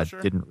annoyed that I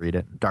didn't read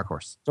it. Dark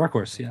Horse,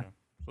 yeah.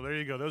 So there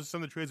you go. Those are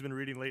some of the trades I've been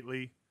reading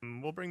lately.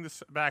 We'll bring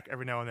this back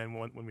every now and then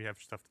when we have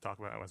stuff to talk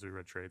about as we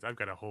read trades. I've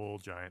got a whole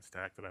giant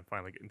stack that I'm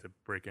finally getting to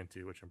break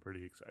into, which I'm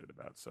pretty excited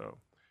about. So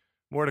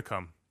more to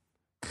come.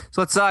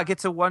 So let's get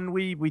to one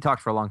we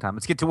talked for a long time.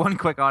 Let's get to one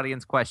quick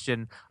audience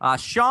question.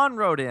 Sean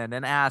wrote in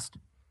and asked,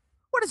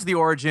 "What is the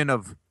origin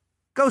of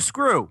Go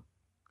Screw?"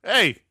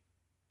 Hey,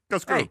 Go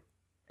Screw.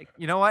 Hey,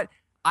 you know what?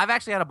 I've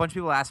actually had a bunch of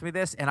people ask me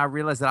this, and I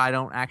realized that I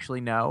don't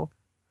actually know.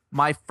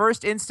 My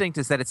first instinct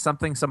is that it's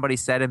something somebody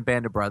said in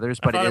Band of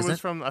Brothers, but it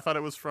isn't. I thought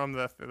it was from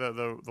the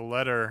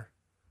letter,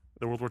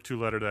 the World War II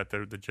letter that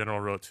the general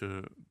wrote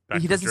to.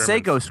 He doesn't say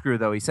 "Go Screw"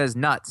 though. He says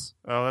 "nuts."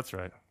 Oh, that's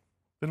right.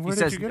 Then where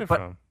did you get it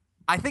from?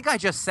 I think I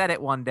just said it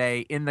one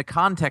day in the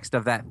context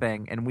of that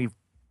thing, and we've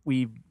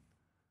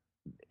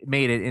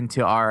made it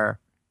into our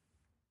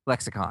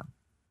lexicon.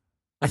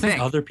 I think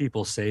other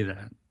people say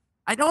that.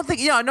 I don't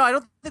think. I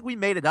don't think we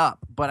made it up,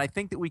 but I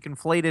think that we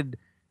conflated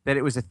that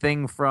it was a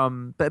thing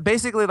from. But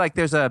basically, like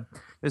there's a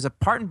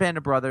part in Band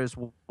of Brothers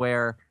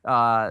where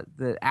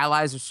the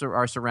Allies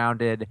are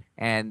surrounded,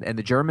 and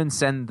the Germans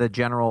send the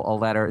general a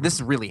letter.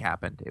 This really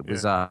happened. It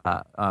was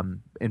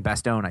in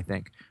Bastogne, I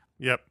think.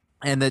 Yep.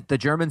 And the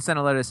Germans sent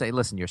a letter to say,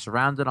 "Listen, you're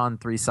surrounded on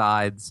three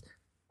sides.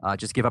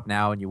 Just give up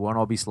now, and you won't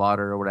all be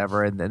slaughtered or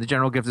whatever." And then the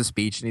general gives a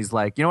speech, and he's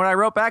like, "You know what I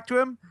wrote back to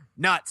him?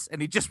 Nuts."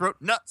 And he just wrote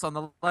nuts on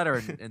the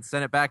letter and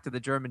sent it back to the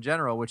German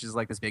general, which is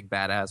like this big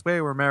badass,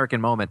 we're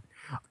American moment.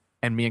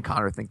 And me and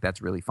Conor think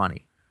that's really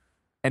funny.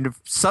 And at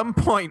some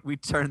point, we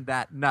turned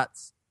that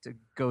nuts to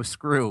Go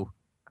Screw.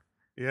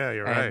 Yeah,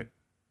 you're right.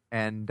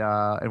 And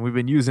we've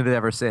been using it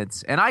ever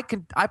since. And I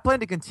plan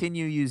to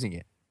continue using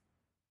it.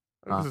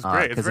 This is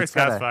great. It's very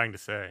satisfying to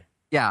say.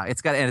 Yeah,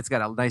 it's got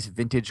a nice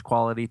vintage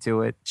quality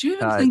to it. Do you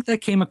even think that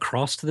came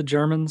across to the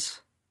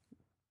Germans?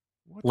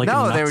 Like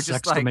no, nuts, they were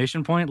just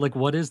exclamation point. Like,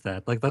 what is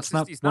that? Like, that's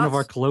not one of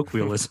our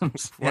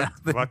colloquialisms.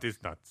 What is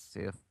nuts?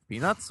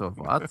 Peanuts or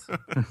what?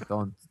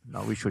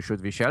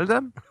 Should we shell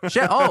them?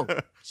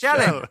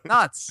 Shelling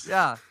nuts.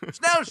 Yeah,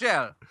 Schnell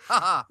shell.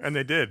 And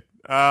they did.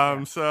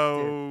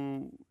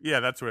 So yeah,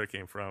 that's where it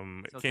came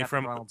from. It came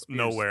from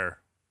nowhere.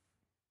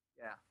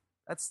 Yeah.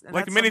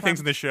 Like many things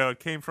in the show, it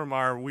came from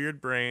our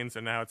weird brains,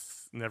 and now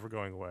it's never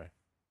going away.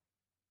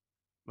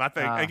 Not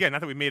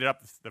that we made it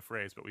up the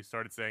phrase, but we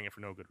started saying it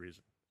for no good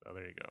reason. So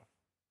there you go.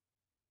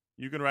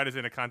 You can write us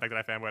in at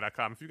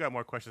contact@ifanboy.com if you've got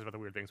more questions about the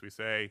weird things we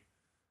say.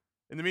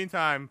 In the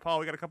meantime, Paul,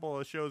 we got a couple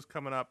of shows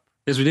coming up.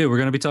 Yes, we do. We're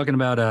going to be talking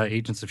about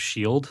Agents of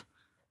S.H.I.E.L.D.,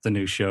 the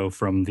new show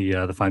from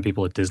the fine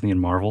people at Disney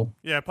and Marvel.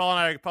 Yeah, Paul and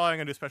I are going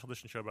to do a special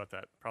edition show about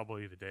that,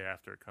 probably the day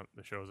after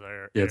the show's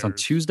airs. Yeah, it's on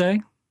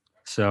Tuesday.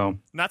 So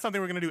not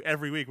something we're going to do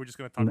every week. We're just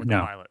going to talk about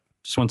the pilot.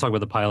 Just want to talk about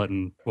the pilot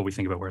and what we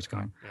think about where it's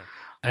going. Yeah.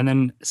 And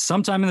then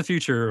sometime in the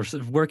future,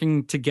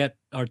 working to get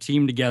our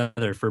team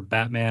together for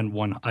Batman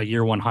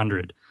Year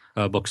 100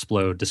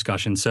 Booksplode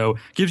discussion. So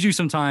gives you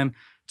some time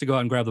to go out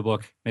and grab the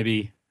book.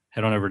 Maybe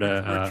head on over to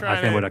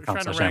ifanboy.com. We're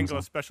trying to wrangle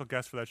a special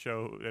guest for that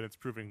show, and it's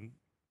proving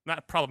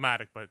not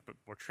problematic, but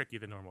more tricky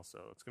than normal. So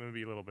it's going to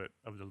be a little bit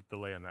of a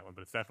delay on that one,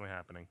 but it's definitely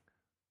happening.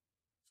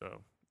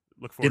 So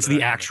look forward to that. It's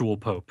the actual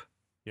Pope.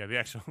 Yeah, the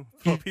actual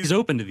Pope. He's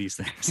open to these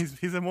things.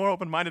 He's a more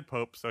open-minded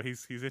Pope, so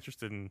he's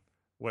interested in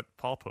what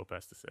Paul Pope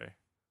has to say.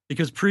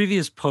 Because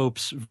previous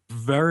popes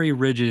very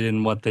rigid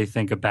in what they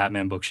think a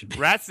Batman book should be.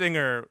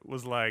 Ratzinger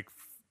was like,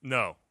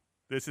 "No,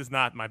 this is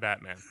not my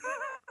Batman.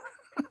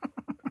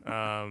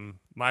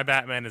 My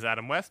Batman is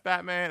Adam West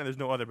Batman, and there's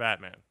no other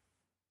Batman."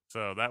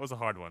 So that was a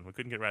hard one. We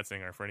couldn't get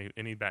Ratzinger for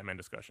any Batman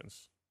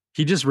discussions.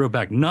 He just wrote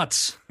back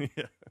nuts. Yeah.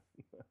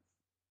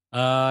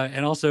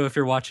 And also, if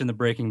you're watching the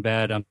Breaking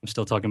Bad, I'm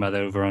still talking about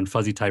that over on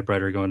Fuzzy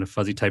Typewriter. Going to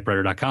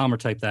fuzzytypewriter.com or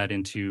type that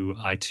into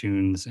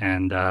iTunes.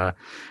 And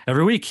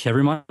every week,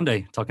 every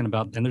Monday, talking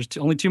about, and there's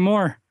only 2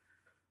 more,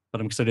 but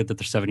I'm excited that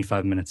they're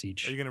 75 minutes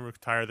each. Are you going to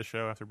retire the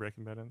show after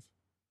Breaking Bad ends?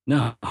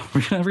 No,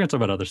 we're going to talk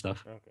about other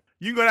stuff. Okay.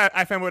 You can go to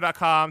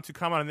ifanboy.com to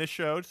comment on this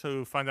show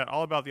to find out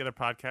all about the other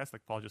podcasts,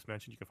 like Paul just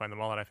mentioned. You can find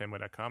them all at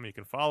ifanboy.com. You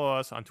can follow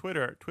us on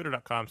Twitter,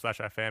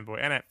 twitter.com/ifanboy,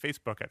 and at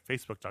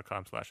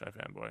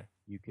facebook.com/ifanboy.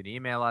 You can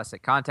email us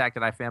at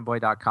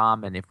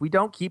contact@ifanboy.com, and if we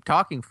don't keep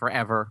talking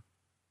forever,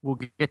 we'll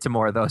get to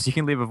more of those. You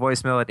can leave a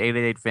voicemail at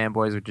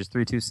 888-FANBOYS, which is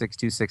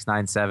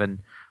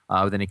 326-2697,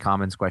 with any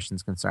comments,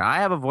 questions, concerns. I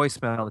have a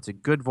voicemail. It's a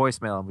good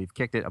voicemail, and we've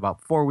kicked it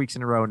about 4 weeks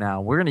in a row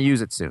now. We're going to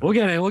use it soon. We'll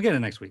get it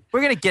next week.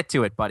 We're going to get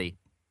to it, buddy.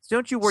 So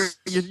don't you worry.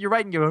 You're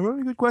writing a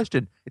really good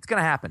question. It's going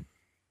to happen.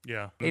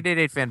 Yeah.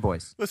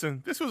 888-FANBOYS.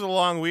 Listen, this was a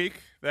long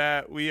week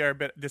that we are a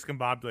bit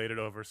discombobulated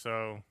over,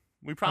 so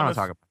we promise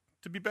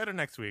to be better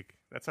next week.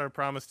 That's our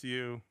promise to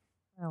you,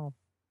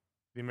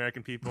 the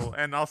American people,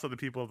 and also the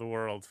people of the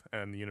world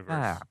and the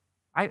universe.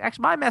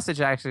 My message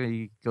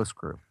actually goes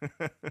screw.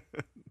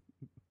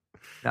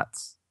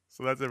 Nuts.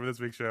 So that's it for this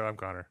week's show. I'm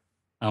Conor.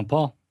 I'm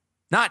Paul.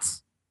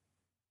 Nuts.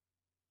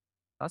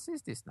 Was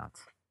ist this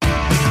nuts?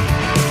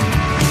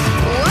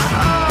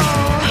 Whoa.